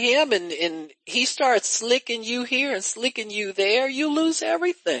up with him and he starts slicking you here and slicking you there, you lose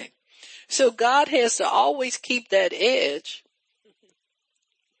everything. So God has to always keep that edge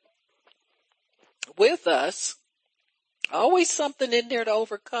with us. Always something in there to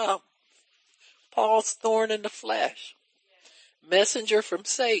overcome. Paul's thorn in the flesh. Messenger from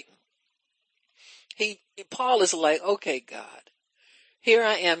Satan. Paul is like, okay, God, here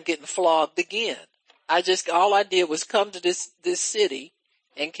I am getting flogged again. All I did was come to this city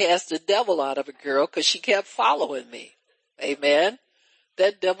and cast the devil out of a girl because she kept following me. Amen.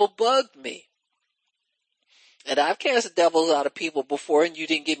 That devil bugged me. And I've cast devils out of people before and you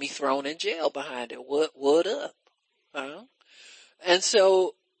didn't get me thrown in jail behind it. What up? Huh? And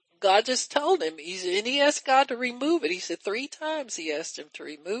so God just told him, and he asked God to remove it. He said 3 times he asked him to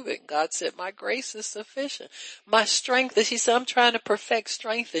remove it. And God said, my grace is sufficient. My strength, he said, I'm trying to perfect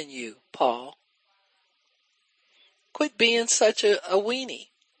strength in you, Paul. Quit being such a weenie.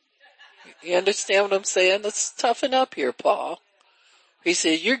 You understand what I'm saying? Let's toughen up here, Paul. He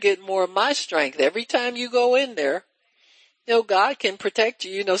said, you're getting more of my strength every time you go in there. God can protect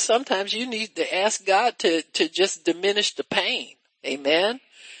you. Sometimes you need to ask God to just diminish the pain. Amen.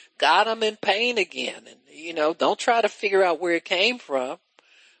 God, I'm in pain again. And, don't try to figure out where it came from.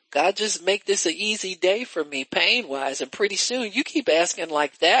 God, just make this an easy day for me pain-wise. And pretty soon you keep asking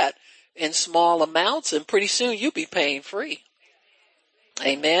like that in small amounts and pretty soon you'll be pain-free.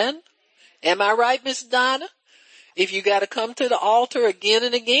 Amen. Am I right, Miss Donna? If you got to come to the altar again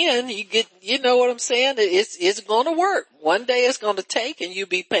and again, you know what I'm saying? It's going to work. One day it's going to take and you'll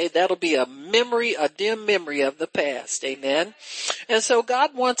be paid. That'll be a dim memory of the past. Amen. And so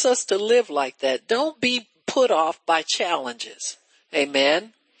God wants us to live like that. Don't be put off by challenges.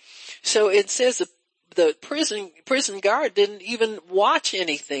 Amen. So it says the prison guard didn't even watch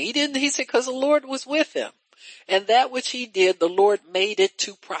anything. He said, because the Lord was with him. And that which he did, the Lord made it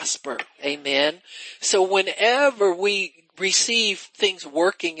to prosper. Amen. So whenever we receive things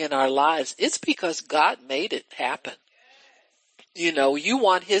working in our lives, it's because God made it happen. You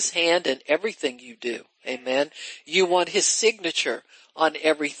want his hand in everything you do. Amen. You want his signature on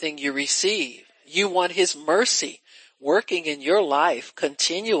everything you receive. You want his mercy working in your life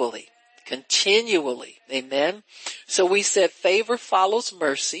continually. Amen. So we said favor follows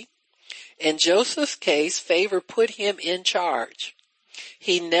mercy. In Joseph's case, favor put him in charge.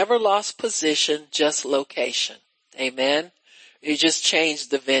 He never lost position, just location. Amen. You just changed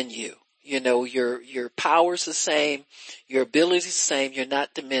the venue. Your power's the same. Your ability's the same. You're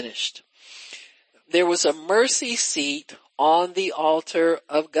not diminished. There was a mercy seat on the altar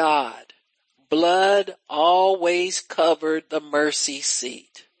of God. Blood always covered the mercy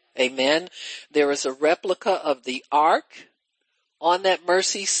seat. Amen. There was a replica of the ark on that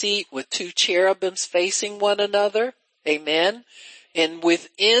mercy seat with 2 cherubims facing one another. Amen. And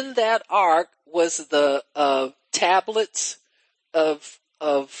within that ark was the tablets of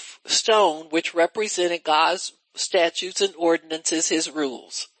stone, which represented God's statutes and ordinances, his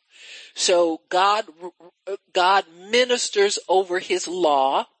rules. So God ministers over his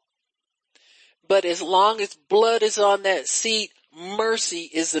law, but as long as blood is on that seat, mercy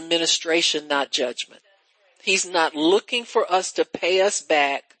is administration, not judgment. He's not looking for us to pay us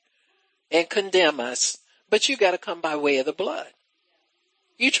back and condemn us, but you got to come by way of the blood.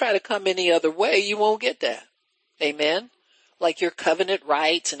 You try to come any other way, you won't get that. Amen. Like your covenant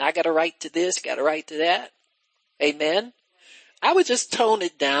rights and I got a right to this, got a right to that. Amen. I would just tone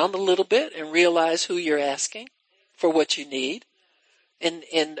it down a little bit and realize who you're asking for what you need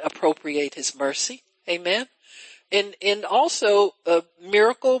and appropriate his mercy. Amen. And also,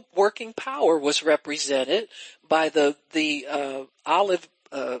 miracle working power was represented by the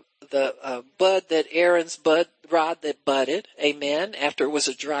bud that Aaron's rod that budded. Amen. After it was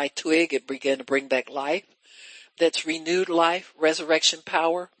a dry twig, it began to bring back life. That's renewed life, resurrection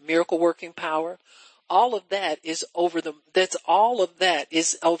power, miracle working power. All of that is over the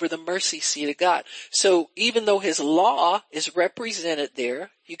mercy seat of God. So even though his law is represented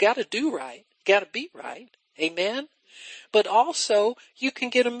there, you got to do right. You got to be right. Amen. But also you can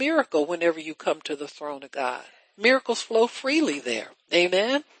get a miracle whenever you come to the throne of God. Miracles flow freely there.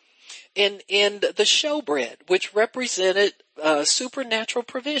 Amen. And the showbread, which represented supernatural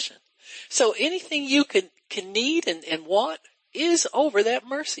provision. So anything you can need and want is over that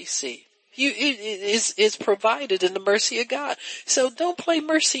mercy seat. It is provided in the mercy of God. So don't play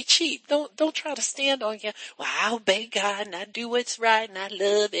mercy cheap. Don't try to stand on you. Well, I obey God and I do what's right and I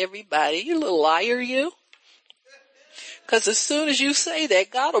love everybody. You little liar, you. Because as soon as you say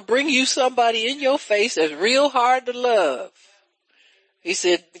that, God will bring you somebody in your face that's real hard to love. He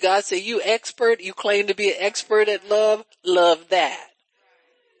said, God said, you claim to be an expert at love that.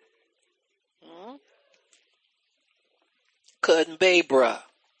 Couldn't be, bruh.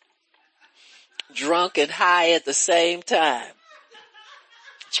 Drunk and high at the same time.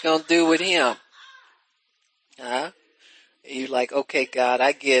 What you gonna do with him? Huh? You're like, okay, God,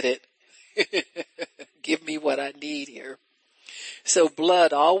 I get it. Give me what I need here. So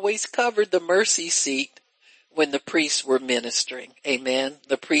blood always covered the mercy seat when the priests were ministering. Amen.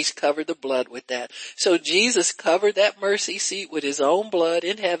 The priest covered the blood with that. So Jesus covered that mercy seat with his own blood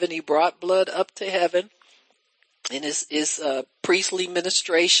in heaven. He brought blood up to heaven in his priestly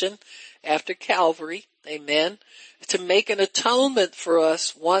ministration after Calvary. Amen. To make an atonement for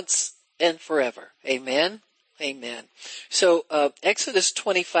us once and forever. Amen. Amen. So, Exodus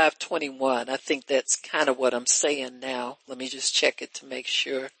 25:21, I think that's kind of what I'm saying now. Let me just check it to make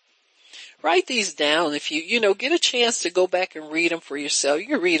sure. Write these down if you get a chance to go back and read them for yourself. You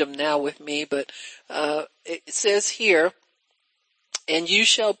can read them now with me, but, it says here, and you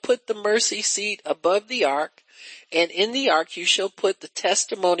shall put the mercy seat above the ark, and in the ark you shall put the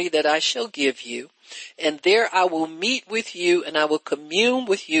testimony that I shall give you. And there I will meet with you, and I will commune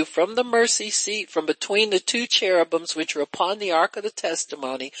with you from the mercy seat, from between the two cherubims which are upon the ark of the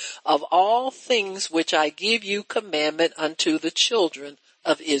testimony, of all things which I give you commandment unto the children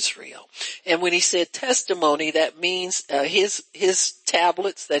of Israel. And when he said testimony, that means his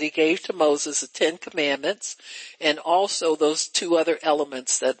tablets that he gave to Moses, the 10 Commandments, and also those two other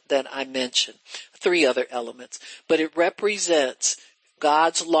elements that I mentioned, 3 other elements. But it represents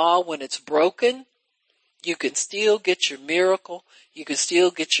God's law when it's broken. You can still get your miracle. You can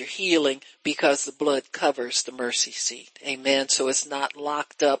still get your healing because the blood covers the mercy seat. Amen. So it's not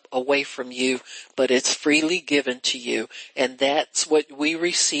locked up away from you, but it's freely given to you. And that's what we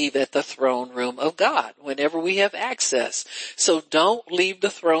receive at the throne room of God whenever we have access. So don't leave the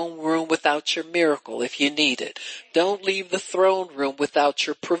throne room without your miracle if you need it. Don't leave the throne room without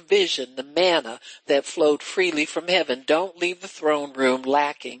your provision, the manna that flowed freely from heaven. Don't leave the throne room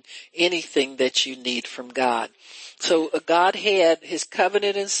lacking anything that you need from God. So God had his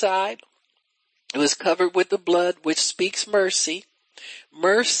covenant inside. It was covered with the blood, which speaks mercy.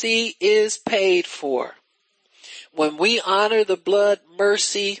 Mercy is paid for. When we honor the blood,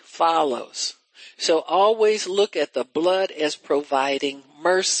 mercy follows. So always look at the blood as providing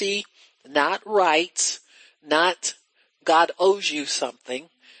mercy, not rights, not God owes you something,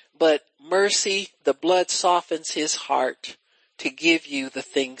 but mercy. The blood softens his heart to give you the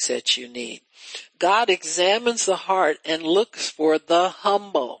things that you need. God examines the heart and looks for the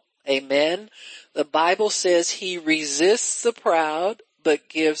humble. Amen. The Bible says he resists the proud, but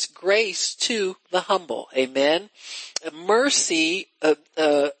gives grace to the humble. Amen. Mercy,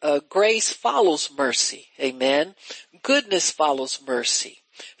 grace follows mercy. Amen. Goodness follows mercy.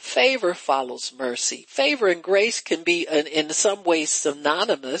 Favor follows mercy. Favor and grace can be in some ways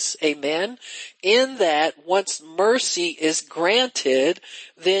synonymous. Amen. In that once mercy is granted,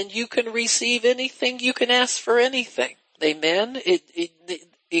 then you can receive anything, you can ask for anything. Amen.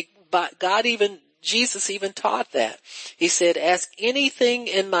 Jesus even taught that. He said, ask anything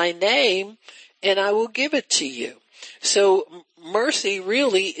in my name and I will give it to you. So mercy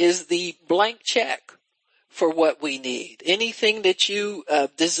really is the blank check for what we need. Anything that you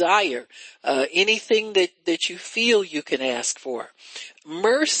desire, anything that you feel you can ask for.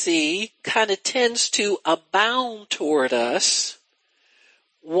 Mercy kind of tends to abound toward us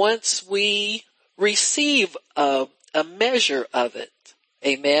once we receive a measure of it.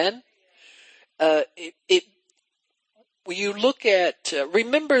 Amen. You look at,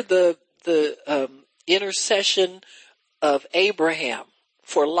 remember the intercession of Abraham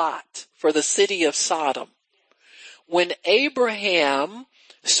for Lot, for the city of Sodom. When Abraham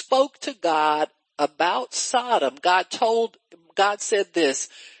spoke to God about Sodom, God said this,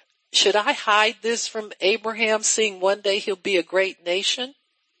 should I hide this from Abraham, seeing one day he'll be a great nation?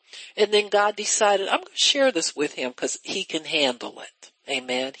 And then God decided, I'm going to share this with him because he can handle it.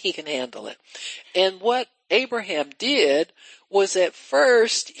 Amen. He can handle it. And what Abraham did was at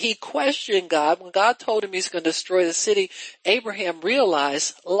first he questioned God. When God told him he's going to destroy the city, Abraham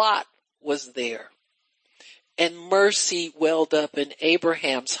realized Lot was there. And mercy welled up in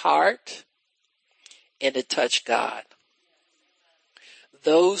Abraham's heart, and it touched God.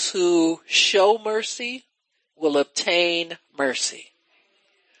 Those who show mercy will obtain mercy.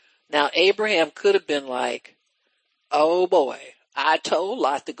 Now, Abraham could have been like, oh boy, I told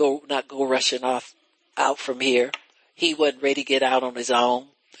Lot to not go rushing out from here. He wasn't ready to get out on his own.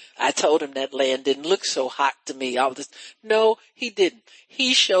 I told him that land didn't look so hot to me. No, he didn't.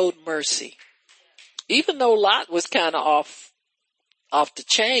 He showed mercy. Even though Lot was kind of off the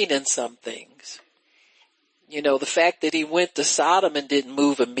chain in some things. You know, the fact that he went to Sodom and didn't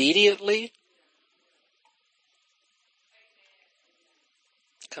move immediately.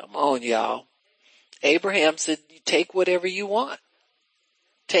 Come on, y'all. Abraham said, take whatever you want.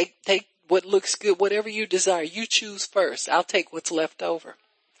 Take what looks good, whatever you desire. You choose first. I'll take what's left over.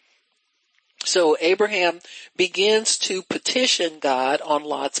 So Abraham begins to petition God on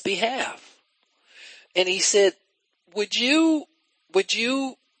Lot's behalf. And he said, would you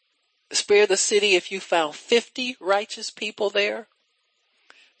spare the city if you found 50 righteous people there?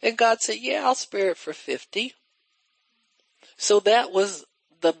 And God said, yeah, I'll spare it for 50. So that was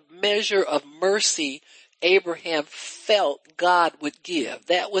the measure of mercy Abraham felt God would give.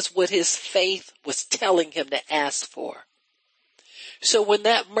 That was what his faith was telling him to ask for. So when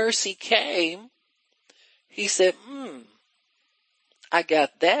that mercy came, he said, I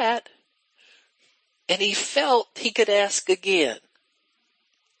got that. And he felt he could ask again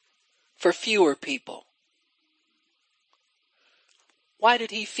for fewer people. Why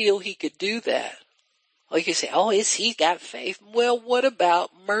did he feel he could do that? Like you say, is he got faith? Well, what about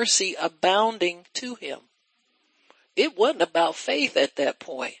mercy abounding to him? It wasn't about faith at that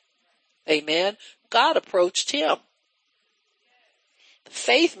point. Amen. God approached him.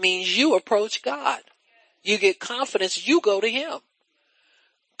 Faith means you approach God. You get confidence, you go to him.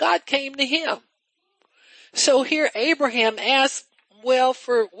 God came to him. So here Abraham asked, well,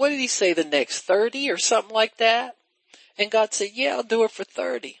 for, what did he say, the next 30 or something like that? And God said, yeah, I'll do it for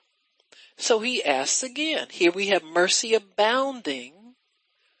 30. So he asks again. Here we have mercy abounding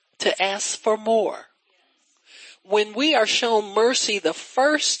to ask for more. When we are shown mercy the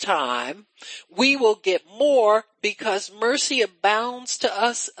first time, we will get more because mercy abounds to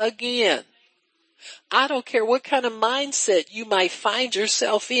us again. I don't care what kind of mindset you might find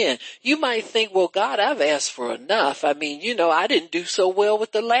yourself in. You might think, well, God, I've asked for enough. I mean, I didn't do so well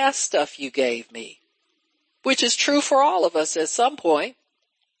with the last stuff you gave me, which is true for all of us at some point.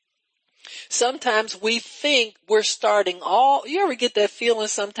 Sometimes we think we're starting you ever get that feeling?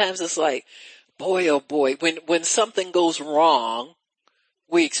 Sometimes it's like, boy, oh boy, when something goes wrong,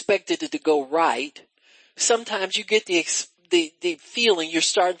 we expected it to go right. Sometimes you get the feeling you're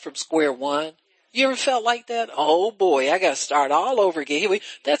starting from square one. You ever felt like that? Oh boy, I gotta start all over again.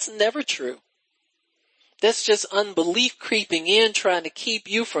 That's never true. That's just unbelief creeping in, trying to keep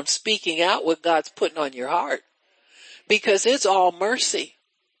you from speaking out what God's putting on your heart. Because it's all mercy.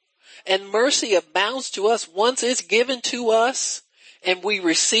 And mercy abounds to us once it's given to us and we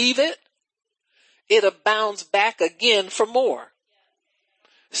receive it. It abounds back again for more.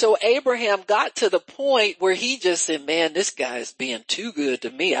 So Abraham got to the point where he just said, man, this guy is being too good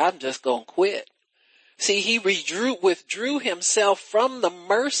to me. I'm just going to quit. See, he withdrew himself from the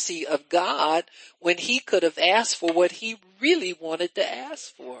mercy of God when he could have asked for what he really wanted to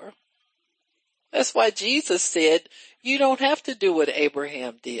ask for. That's why Jesus said, you don't have to do what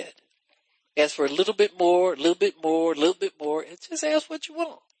Abraham did. Ask for a little bit more, a little bit more, a little bit more, and just ask what you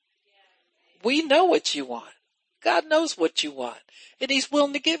want. We know what you want. God knows what you want, and he's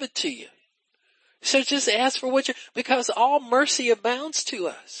willing to give it to you. So just ask for because all mercy abounds to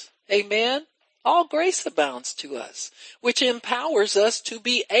us. Amen. All grace abounds to us, which empowers us to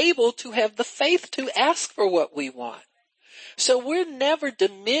be able to have the faith to ask for what we want. So we're never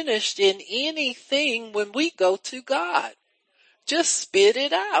diminished in anything when we go to God. Just spit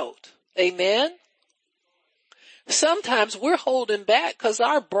it out. Amen. Sometimes we're holding back because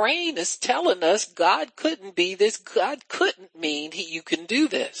our brain is telling us God couldn't be this. God couldn't mean you can do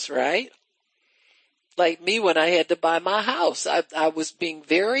this, right? Like me when I had to buy my house, I was being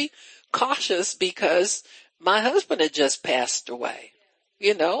very cautious because my husband had just passed away,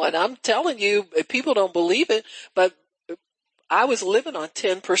 and I'm telling you, people don't believe it, but I was living on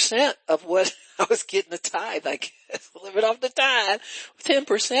 10% of what I was getting the tithe. I guess living off the tithe,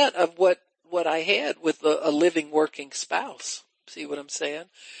 10% of what I had with a living, working spouse. See what I'm saying?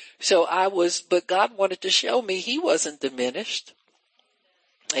 So but God wanted to show me he wasn't diminished.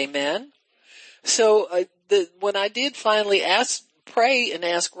 Amen. So when I did finally pray and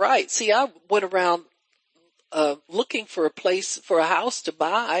ask right, see, I went around looking for a house to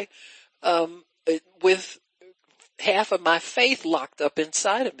buy with half of my faith locked up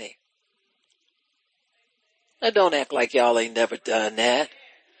inside of me. Now don't act like y'all ain't never done that.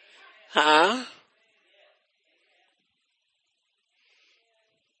 Huh?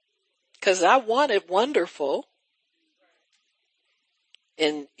 Because I wanted wonderful.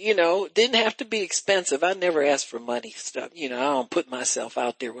 didn't have to be expensive. I never asked for money stuff. I don't put myself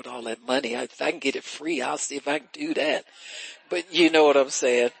out there with all that money. If I can get it free, I'll see if I can do that. But you know what I'm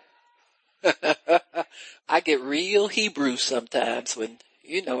saying? I get real Hebrew sometimes when,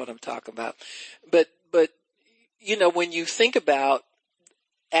 you know what I'm talking about. But, when you think about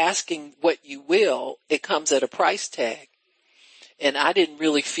asking what you will, it comes at a price tag. And I didn't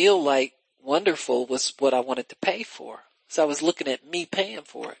really feel like wonderful was what I wanted to pay for. So I was looking at me paying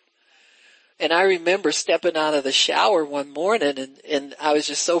for it. And I remember stepping out of the shower one morning and I was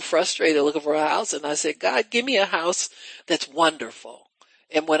just so frustrated looking for a house. And I said, God, give me a house that's wonderful.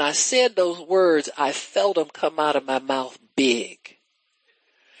 And when I said those words, I felt them come out of my mouth big.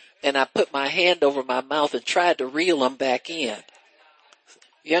 And I put my hand over my mouth and tried to reel them back in.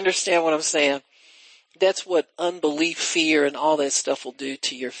 You understand what I'm saying? That's what unbelief, fear, and all that stuff will do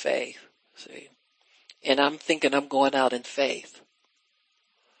to your faith. See? And I'm thinking I'm going out in faith.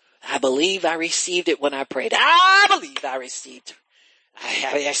 I believe I received it when I prayed. I believe I received it. I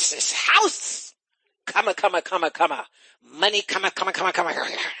have this house. Come on. Money, come on.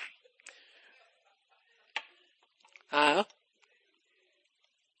 Huh?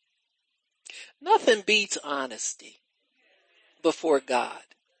 Nothing beats honesty before God.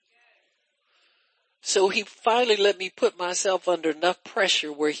 So he finally let me put myself under enough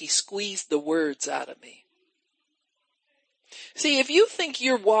pressure where he squeezed the words out of me. See, if you think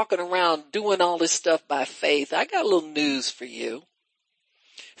you're walking around doing all this stuff by faith, I got a little news for you.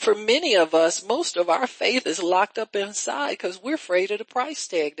 For many of us, most of our faith is locked up inside because we're afraid of the price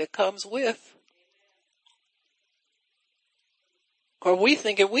tag that comes with. Or we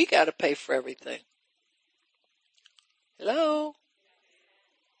thinking we got to pay for everything. Hello?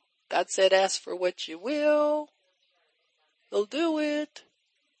 God said, ask for what you will. He'll do it.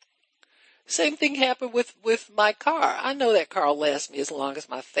 Same thing happened with my car. I know that car will last me as long as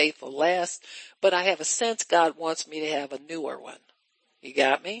my faith will last, but I have a sense God wants me to have a newer one. You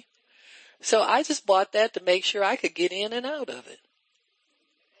got me? So I just bought that to make sure I could get in and out of it.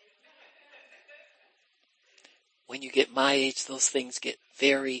 When you get my age, those things get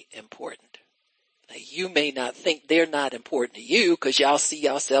very important. Now, you may not think they're not important to you because y'all see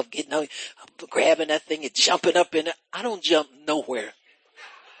yourself getting on, grabbing that thing and jumping up in it. I don't jump nowhere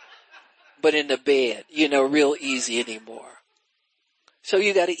but in the bed, real easy anymore. So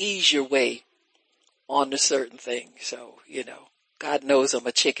you got to ease your way on to certain things. So, God knows I'm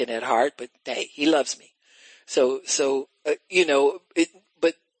a chicken at heart, but hey, he loves me.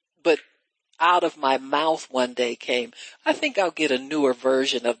 But out of my mouth one day came, I think I'll get a newer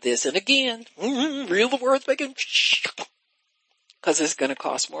version of this. And again, reel the words back in, because it's going to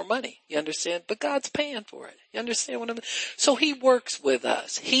cost more money. You understand? But God's paying for it. You understand what I'm saying? So he works with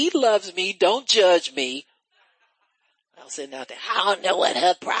us. He loves me. Don't judge me. I was sitting out there, I don't know what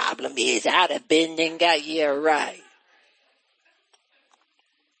her problem is. I'd have been and got you right.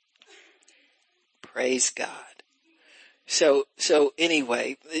 Praise God. So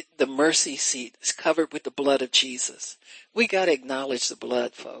anyway, the mercy seat is covered with the blood of Jesus. We got to acknowledge the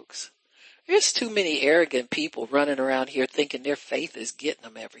blood, folks. There's too many arrogant people running around here thinking their faith is getting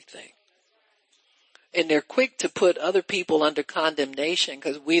them everything. And they're quick to put other people under condemnation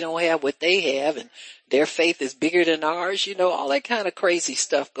because we don't have what they have and their faith is bigger than ours. All that kind of crazy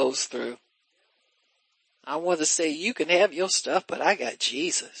stuff goes through. I want to say you can have your stuff, but I got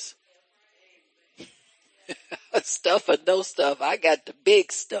Jesus. Stuff or no stuff, I got the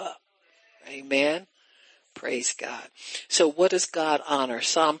big stuff. Amen. Praise God. So what does God honor?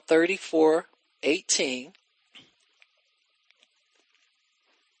 Psalm 34:18.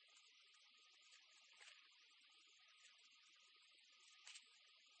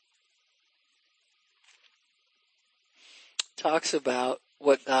 Talks about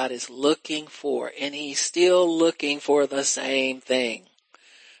what God is looking for, and he's still looking for the same thing.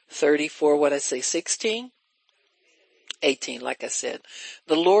 34, what I say, 16? 18, like I said.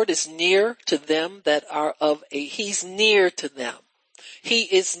 The Lord is near to them that are he's near to them. He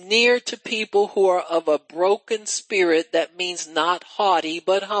is near to people who are of a broken spirit. That means not haughty,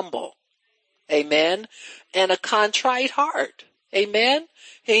 but humble. Amen. And a contrite heart. Amen.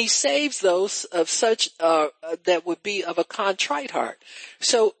 He saves those of such, that would be of a contrite heart.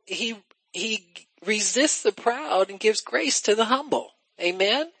 So he resists the proud and gives grace to the humble.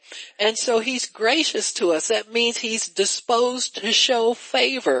 Amen. And so he's gracious to us. That means he's disposed to show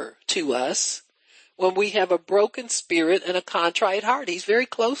favor to us when we have a broken spirit and a contrite heart. He's very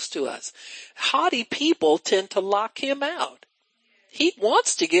close to us. Haughty people tend to lock him out. He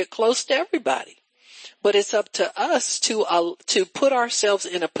wants to get close to everybody. But it's up to us to put ourselves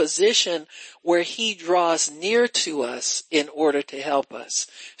in a position where he draws near to us in order to help us.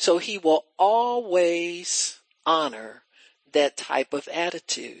 So he will always honor that type of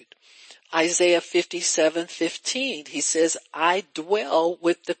attitude. Isaiah 57:15, he says, I dwell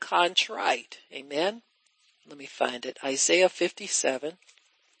with the contrite. Amen. Let me find it. Isaiah 57.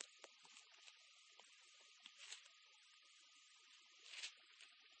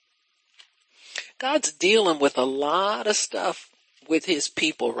 God's dealing with a lot of stuff with his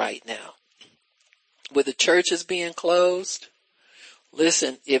people right now. With the churches being closed.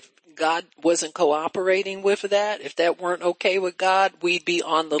 Listen, if God wasn't cooperating with that, if that weren't okay with God, we'd be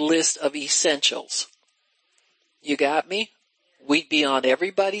on the list of essentials. You got me? We'd be on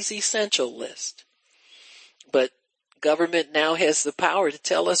everybody's essential list. But government now has the power to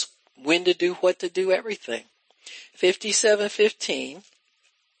tell us when to do, what to do, everything. 57:15.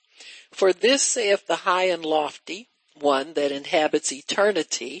 For this saith the high and lofty one that inhabits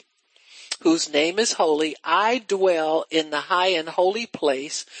eternity, whose name is holy, I dwell in the high and holy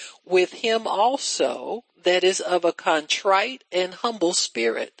place with him also that is of a contrite and humble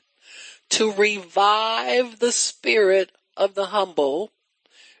spirit, to revive the spirit of the humble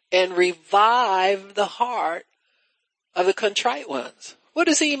and revive the heart of the contrite ones. What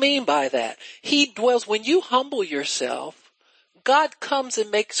does he mean by that? He dwells, when you humble yourself, God comes and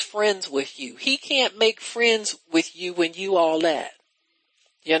makes friends with you. He can't make friends with you when you all that.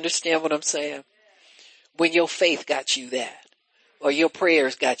 You understand what I'm saying? When your faith got you that, or your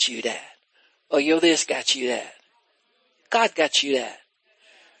prayers got you that, or your this got you that. God got you that.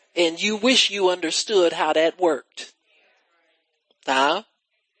 And you wish you understood how that worked. A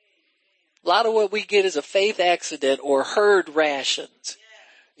lot of what we get is a faith accident or herd rations.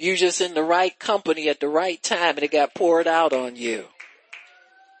 You just in the right company at the right time and it got poured out on you.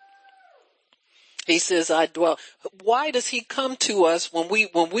 He says, I dwell. Why does he come to us when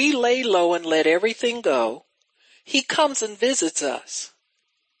we lay low and let everything go? He comes and visits us.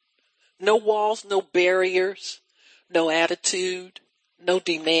 No walls, no barriers, no attitude, no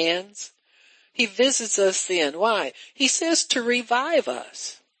demands. He visits us then. Why? He says to revive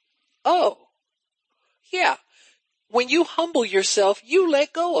us. Oh, yeah. When you humble yourself, you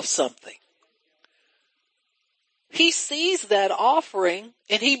let go of something. He sees that offering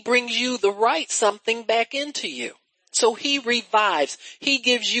and he brings you the right something back into you. So he revives.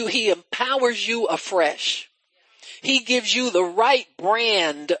 He empowers you afresh. He gives you the right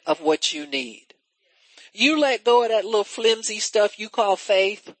brand of what you need. You let go of that little flimsy stuff you call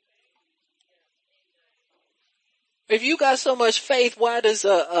faith. If you got so much faith, why does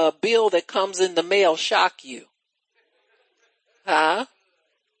a bill that comes in the mail shock you?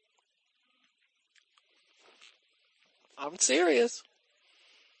 I'm serious.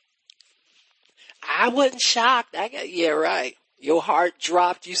 I wasn't shocked. Yeah, right. Your heart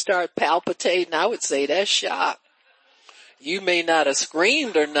dropped. You start palpitating. I would say that's shock. You may not have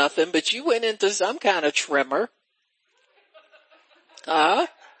screamed or nothing, but you went into some kind of tremor.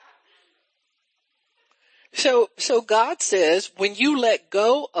 So God says, when you let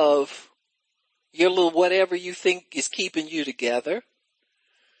go of your little whatever you think is keeping you together,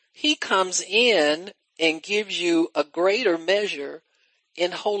 he comes in and gives you a greater measure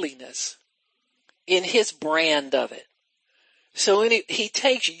in holiness, in his brand of it. So he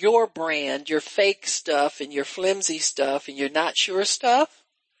takes your brand, your fake stuff and your flimsy stuff and your not sure stuff.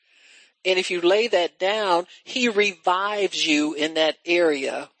 And if you lay that down, he revives you in that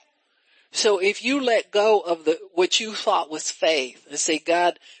area. So if you let go of what you thought was faith and say,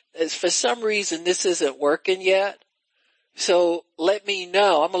 God, for some reason this isn't working yet. So let me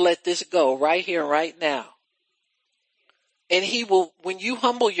know. I'm going to let this go right here, right now. And he will, when you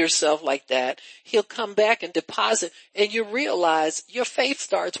humble yourself like that, he'll come back and deposit, and you realize your faith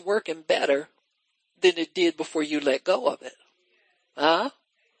starts working better than it did before you let go of it.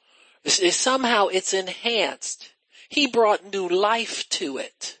 Somehow it's enhanced. He brought new life to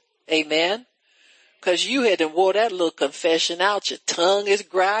it. Amen. Cause you had to wore that little confession out. Your tongue is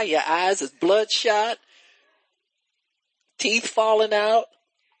dry. Your eyes is bloodshot. Teeth falling out.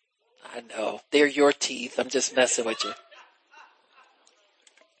 I know. They're your teeth. I'm just messing with you.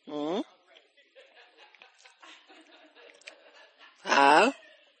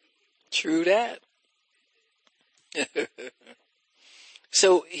 True that.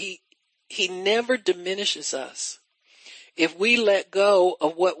 So he never diminishes us. If we let go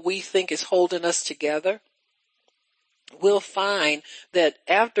of what we think is holding us together, we'll find that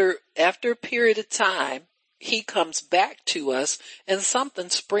after a period of time, he comes back to us and something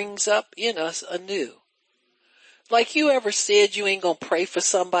springs up in us anew. Like you ever said you ain't gonna pray for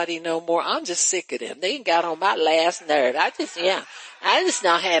somebody no more. I'm just sick of them. They got on my last nerve. I just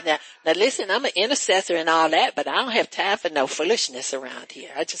don't have that. Now listen, I'm an intercessor and all that, but I don't have time for no foolishness around here.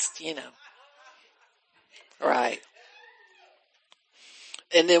 I just, right.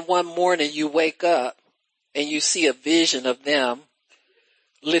 And then one morning you wake up and you see a vision of them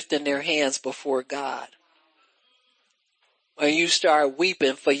lifting their hands before God. And you start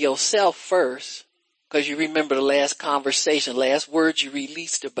weeping for yourself first, because you remember the last conversation, last words you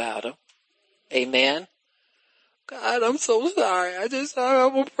released about them. Amen. God, I'm so sorry. I'm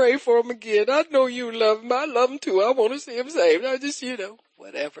going to pray for him again. I know you love him. I love him too. I want to see him saved. I just,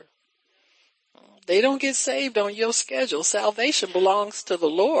 whatever. They don't get saved on your schedule. Salvation belongs to the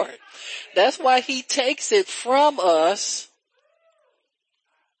Lord. That's why he takes it from us.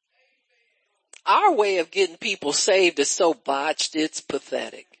 Our way of getting people saved is so botched, it's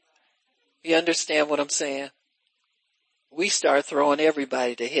pathetic. You understand what I'm saying? We start throwing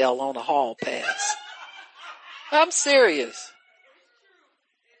everybody to hell on a hall pass. I'm serious.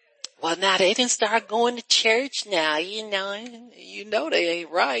 Well, now they didn't start going to church now, you know they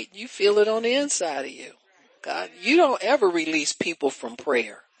ain't right. You feel it on the inside of you. God, you don't ever release people from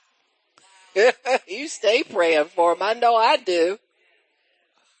prayer. You stay praying for them. I know I do.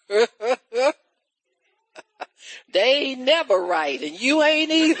 They ain't never right, and you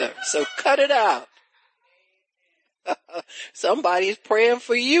ain't either. So cut it out. Somebody's praying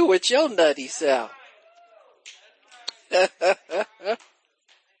for you with your nutty self.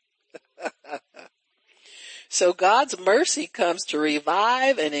 So God's mercy comes to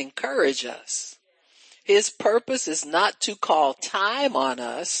revive and encourage us. His purpose is not to call time on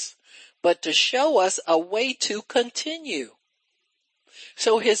us, but to show us a way to continue.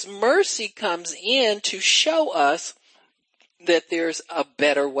 So his mercy comes in to show us that there's a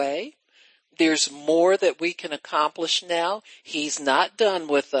better way. There's more that we can accomplish now. He's not done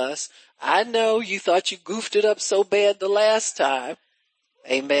with us. I know you thought you goofed it up so bad the last time.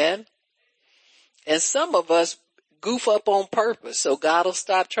 Amen. And some of us goof up on purpose, so God will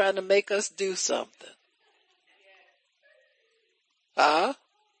stop trying to make us do something. My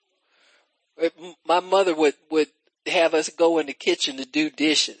mother would have us go in the kitchen to do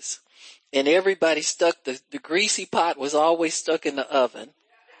dishes. And everybody stuck, the greasy pot was always stuck in the oven.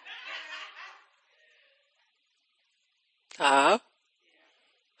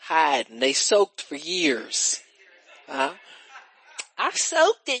 Hiding. They soaked for years. I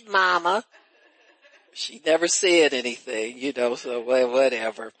soaked it, Mama. She never said anything, so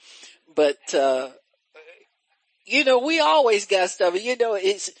whatever. But, we always got stuff.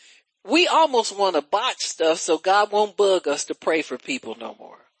 We almost want to botch stuff so God won't bug us to pray for people no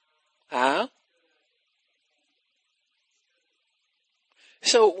more.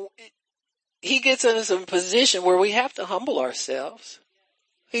 So he gets us in a position where we have to humble ourselves.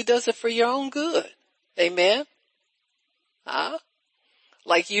 He does it for your own good. Amen.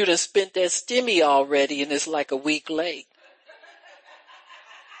 Like you done spent that stimmy already and it's like a week late.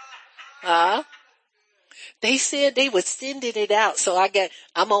 They said they were sending it out, so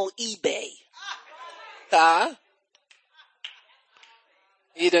I'm on eBay.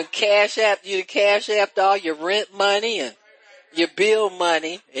 You done cash apped all your rent money and your bill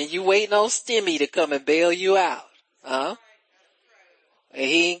money, and you waiting on Stimmy to come and bail you out. And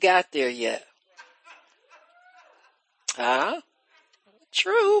he ain't got there yet.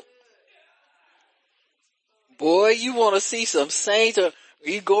 True. Boy, you want to see some saints, or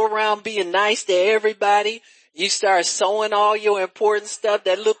you go around being nice to everybody. You start sewing all your important stuff,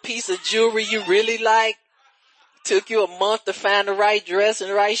 that little piece of jewelry you really like. Took you a month to find the right dress and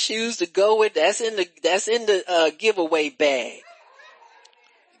the right shoes to go with. That's in the giveaway bag.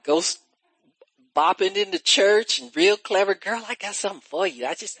 Go bopping into church and real clever. Girl, I got something for you.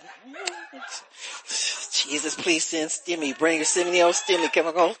 Jesus, please send Stimmy. Send me on Stimmy. Come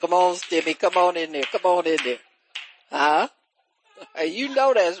on, Stimmy. Come on in there. You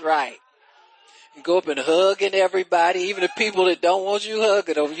know that's right. You go up and hugging everybody, even the people that don't want you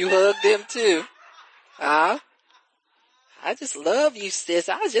hugging them. You hug them too. I just love you, sis.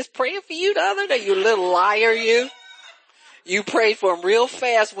 I was just praying for you the other day, you little liar, you. You prayed for him real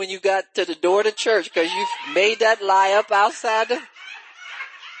fast when you got to the door of the church because you made that lie up outside the...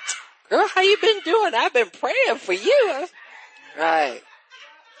 Girl, how you been doing? I've been praying for you. Right.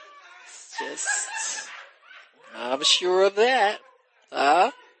 I'm sure of that.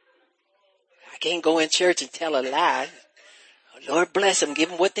 I can't go in church and tell a lie. Lord bless them, give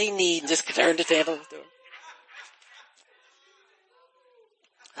them what they need, and just turn the table.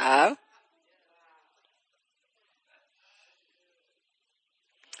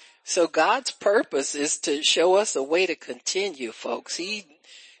 So God's purpose is to show us a way to continue, folks.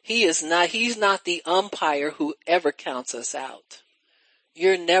 He's not the umpire who ever counts us out.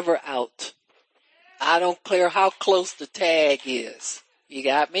 You're never out. I don't care how close the tag is. You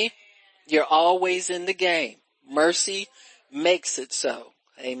got me? You're always in the game. Mercy makes it so.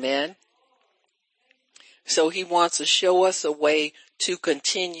 Amen. So he wants to show us a way to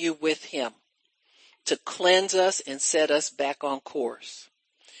continue with him, to cleanse us and set us back on course.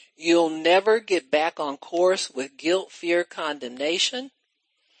 You'll never get back on course with guilt, fear, condemnation,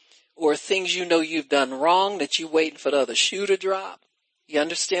 or things you know you've done wrong that you're waiting for the other shoe to drop. You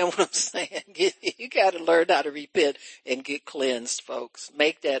understand what I'm saying? You got to learn how to repent and get cleansed, folks.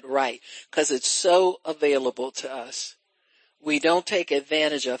 Make that right, because it's so available to us. We don't take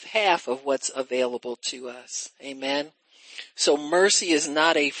advantage of half of what's available to us. Amen. So mercy is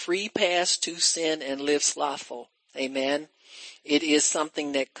not a free pass to sin and live slothful. Amen. It is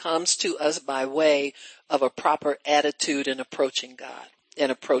something that comes to us by way of a proper attitude in approaching God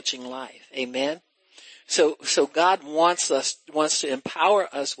and approaching life. Amen. So God wants to empower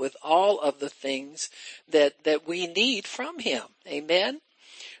us with all of the things that we need from him. Amen.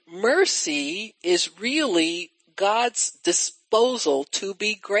 Mercy is really God's disposal to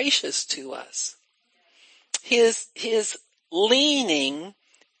be gracious to us. His leaning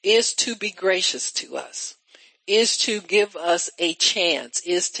is to be gracious to us, is to give us a chance,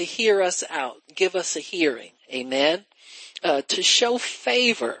 is to hear us out, give us a hearing. Amen. To show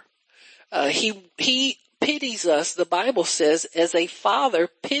favor. He pities us, the Bible says, as a father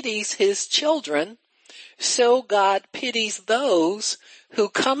pities his children, so God pities those who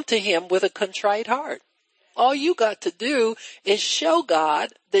come to him with a contrite heart. All you got to do is show God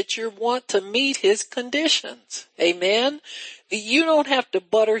that you want to meet his conditions. Amen. You don't have to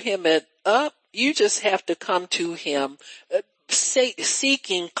butter him up. You just have to come to him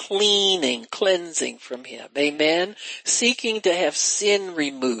seeking cleansing from him. Amen. Seeking to have sin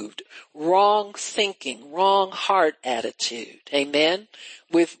removed, wrong thinking, wrong heart attitude. Amen.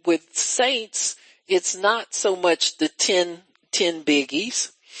 With saints, it's not so much the 10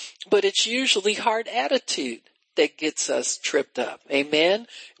 biggies, but it's usually heart attitude that gets us tripped up. Amen.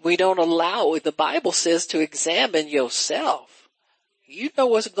 We don't allow, the Bible says, to examine yourself. You know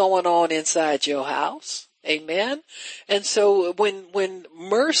what's going on inside your house. Amen. And so when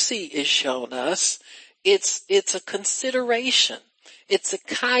mercy is shown us, it's a consideration. It's a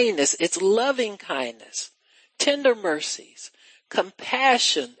kindness. It's loving kindness, tender mercies,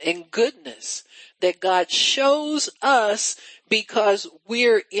 compassion and goodness that God shows us because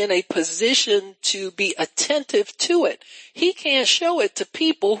we're in a position to be attentive to it. He can't show it to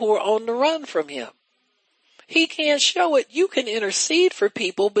people who are on the run from him. He can't show it. You can intercede for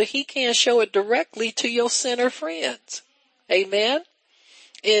people, but he can't show it directly to your sinner friends. Amen.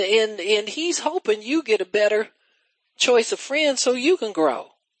 And he's hoping you get a better choice of friends so you can grow.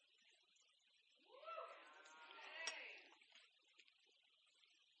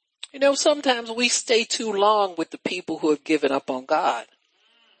 You know, sometimes we stay too long with the people who have given up on God.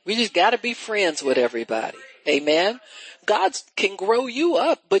 We just got to be friends with everybody. Amen. God can grow you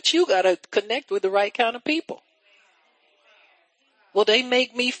up, but you got to connect with the right kind of people. Well, they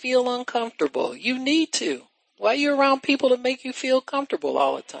make me feel uncomfortable. You need to. Why are you around people that make you feel comfortable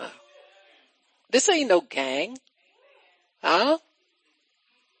all the time? This ain't no gang. Huh?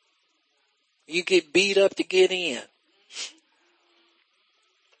 You get beat up to get in.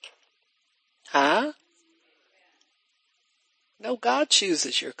 Huh? No, God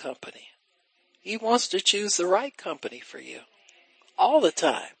chooses your company. He wants to choose the right company for you. All the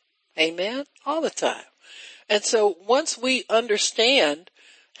time. Amen? All the time. And so once we understand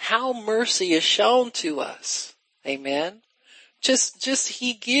how mercy is shown to us, amen, just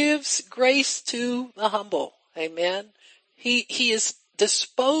he gives grace to the humble. Amen. He is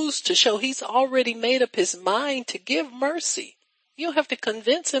disposed to show, he's already made up his mind to give mercy. You don't have to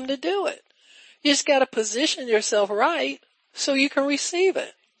convince him to do it. You just got to position yourself right so you can receive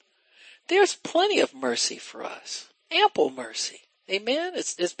it. There's plenty of mercy for us. Ample mercy. Amen.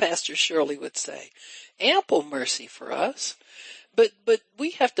 As Pastor Shirley would say, ample mercy for us. But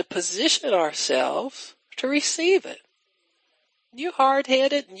we have to position ourselves to receive it. You're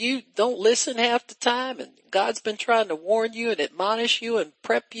hard-headed and you don't listen half the time, and God's been trying to warn you and admonish you and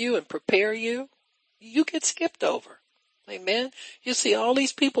prep you and prepare you. You get skipped over. Amen. You see all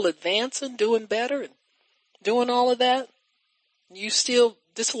these people advancing, doing better and doing all of that. You still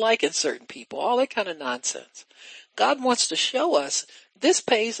disliking certain people, all that kind of nonsense. God wants to show us this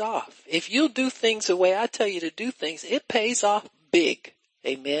pays off. If you do things the way I tell you to do things, it pays off big.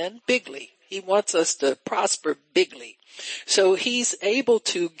 Amen. Bigly. He wants us to prosper bigly. So he's able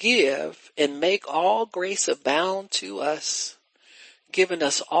to give and make all grace abound to us, giving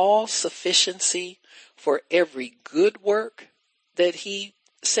us all sufficiency for every good work that he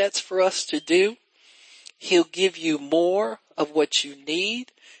sets for us to do. He'll give you more of what you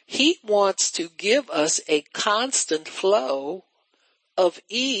need. He wants to give us a constant flow of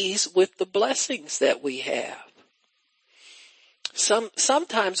ease with the blessings that we have.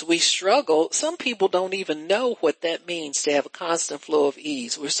 Sometimes we struggle. Some people don't even know what that means to have a constant flow of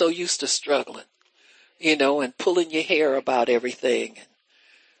ease. We're so used to struggling, and pulling your hair about everything and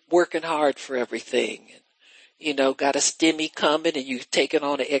working hard for everything. And, got a stimmy coming and you taking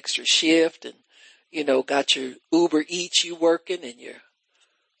on an extra shift and, got your Uber Eats you working and your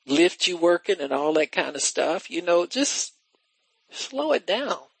Lyft you working and all that kind of stuff. Just slow it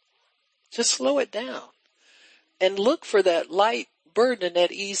down. Just slow it down. And look for that light burden and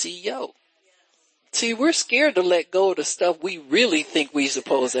that easy yoke. See, we're scared to let go of the stuff we really think we're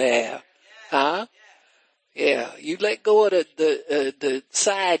supposed to have. Huh? Yeah, you let go of the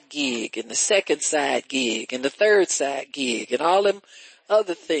side gig and the second side gig and the third side gig and all them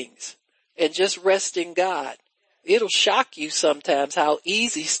other things and just rest in God. It'll shock you sometimes how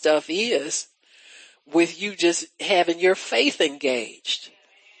easy stuff is with you just having your faith engaged.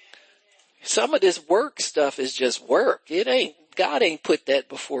 Some of this work stuff is just work. God ain't put that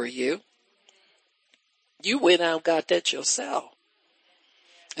before you. You went out and got that yourself.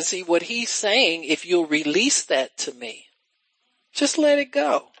 And see what he's saying, if you'll release that to me, just let it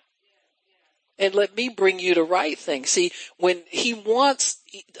go. And let me bring you the right thing. See, when he wants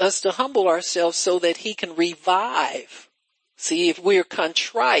us to humble ourselves so that he can revive. See, if we're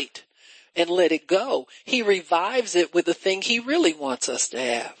contrite and let it go, he revives it with the thing he really wants us to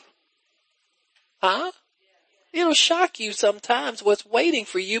have. Huh? It'll shock you sometimes what's waiting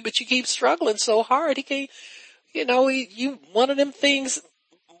for you, but you keep struggling so hard. He can't, you one of them things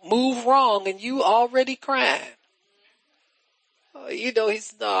move wrong and you already crying.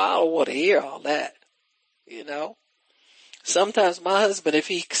 He's, no, I don't want to hear all that. Sometimes my husband, if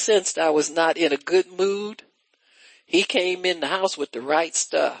he sensed I was not in a good mood, he came in the house with the right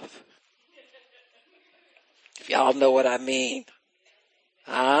stuff. If y'all know what I mean.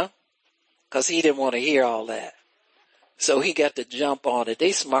 Huh? Cause he didn't want to hear all that. So he got to jump on it.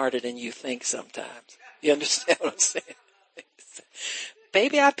 They smarter than you think sometimes. You understand what I'm saying?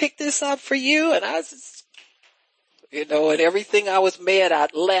 Baby, I picked this up for you and I just, and everything I was mad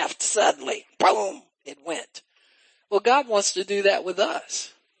at left suddenly. Boom, it went. Well, God wants to do that with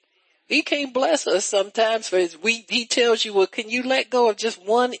us. He can't bless us sometimes he tells you, well, can you let go of just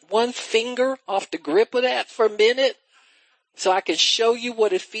one finger off the grip of that for a minute? So I can show you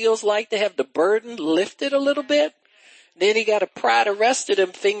what it feels like to have the burden lifted a little bit. Then he got to pry the rest of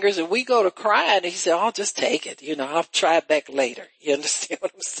them fingers and we go to crying and he said, I'll just take it. I'll try it back later. You understand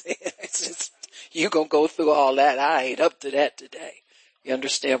what I'm saying? It's just, you gonna go through all that. I ain't up to that today. You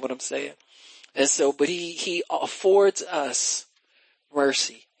understand what I'm saying? And so, but he affords us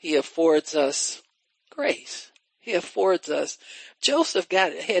mercy. He affords us grace. He affords us. Joseph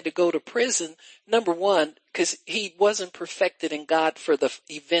had to go to prison, number one, because he wasn't perfected in God for the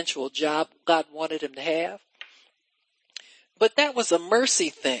eventual job God wanted him to have. But that was a mercy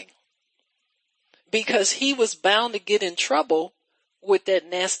thing because he was bound to get in trouble with that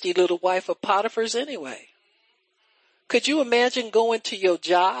nasty little wife of Potiphar's anyway. Could you imagine going to your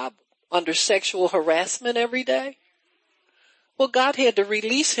job under sexual harassment every day? Well, God had to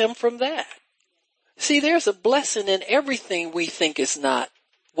release him from that. See, there's a blessing in everything we think is not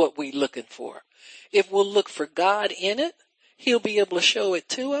what we're looking for. If we'll look for God in it, he'll be able to show it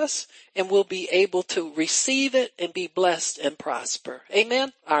to us and we'll be able to receive it and be blessed and prosper.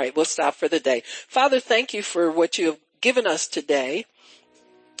 Amen? All right, we'll stop for the day. Father, thank you for what you have given us today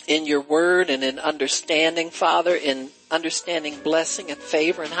in your word and in understanding, Father, in understanding blessing and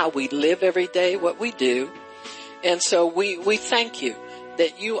favor and how we live every day, what we do. And so we thank you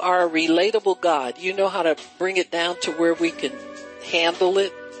that you are a relatable God. You know how to bring it down to where we can handle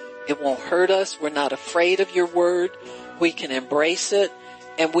it. It won't hurt us. We're not afraid of your word. We can embrace it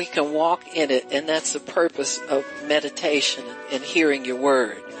and we can walk in it. And that's the purpose of meditation and hearing your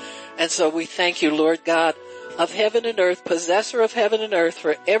word. And so we thank you, Lord God of heaven and earth, possessor of heaven and earth,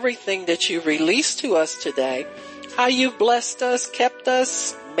 for everything that you released to us today. How you've blessed us, kept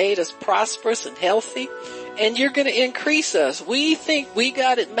us, made us prosperous and healthy. And you're going to increase us. We think we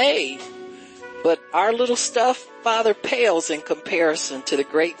got it made. But our little stuff, Father, pales in comparison to the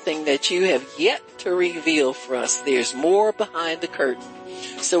great thing that you have yet to reveal for us. There's more behind the curtain.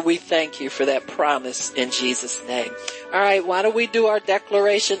 So we thank you for that promise in Jesus' name. All right, why don't we do our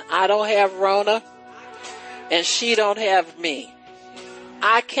declaration? I don't have Rona, and she don't have me.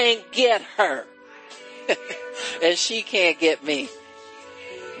 I can't get her, and she can't get me.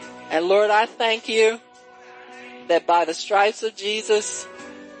 And Lord, I thank you that by the stripes of Jesus,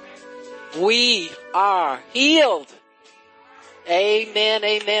 we are healed. Amen,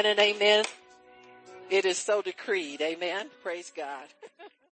 amen, and amen. It is so decreed. Amen. Praise God.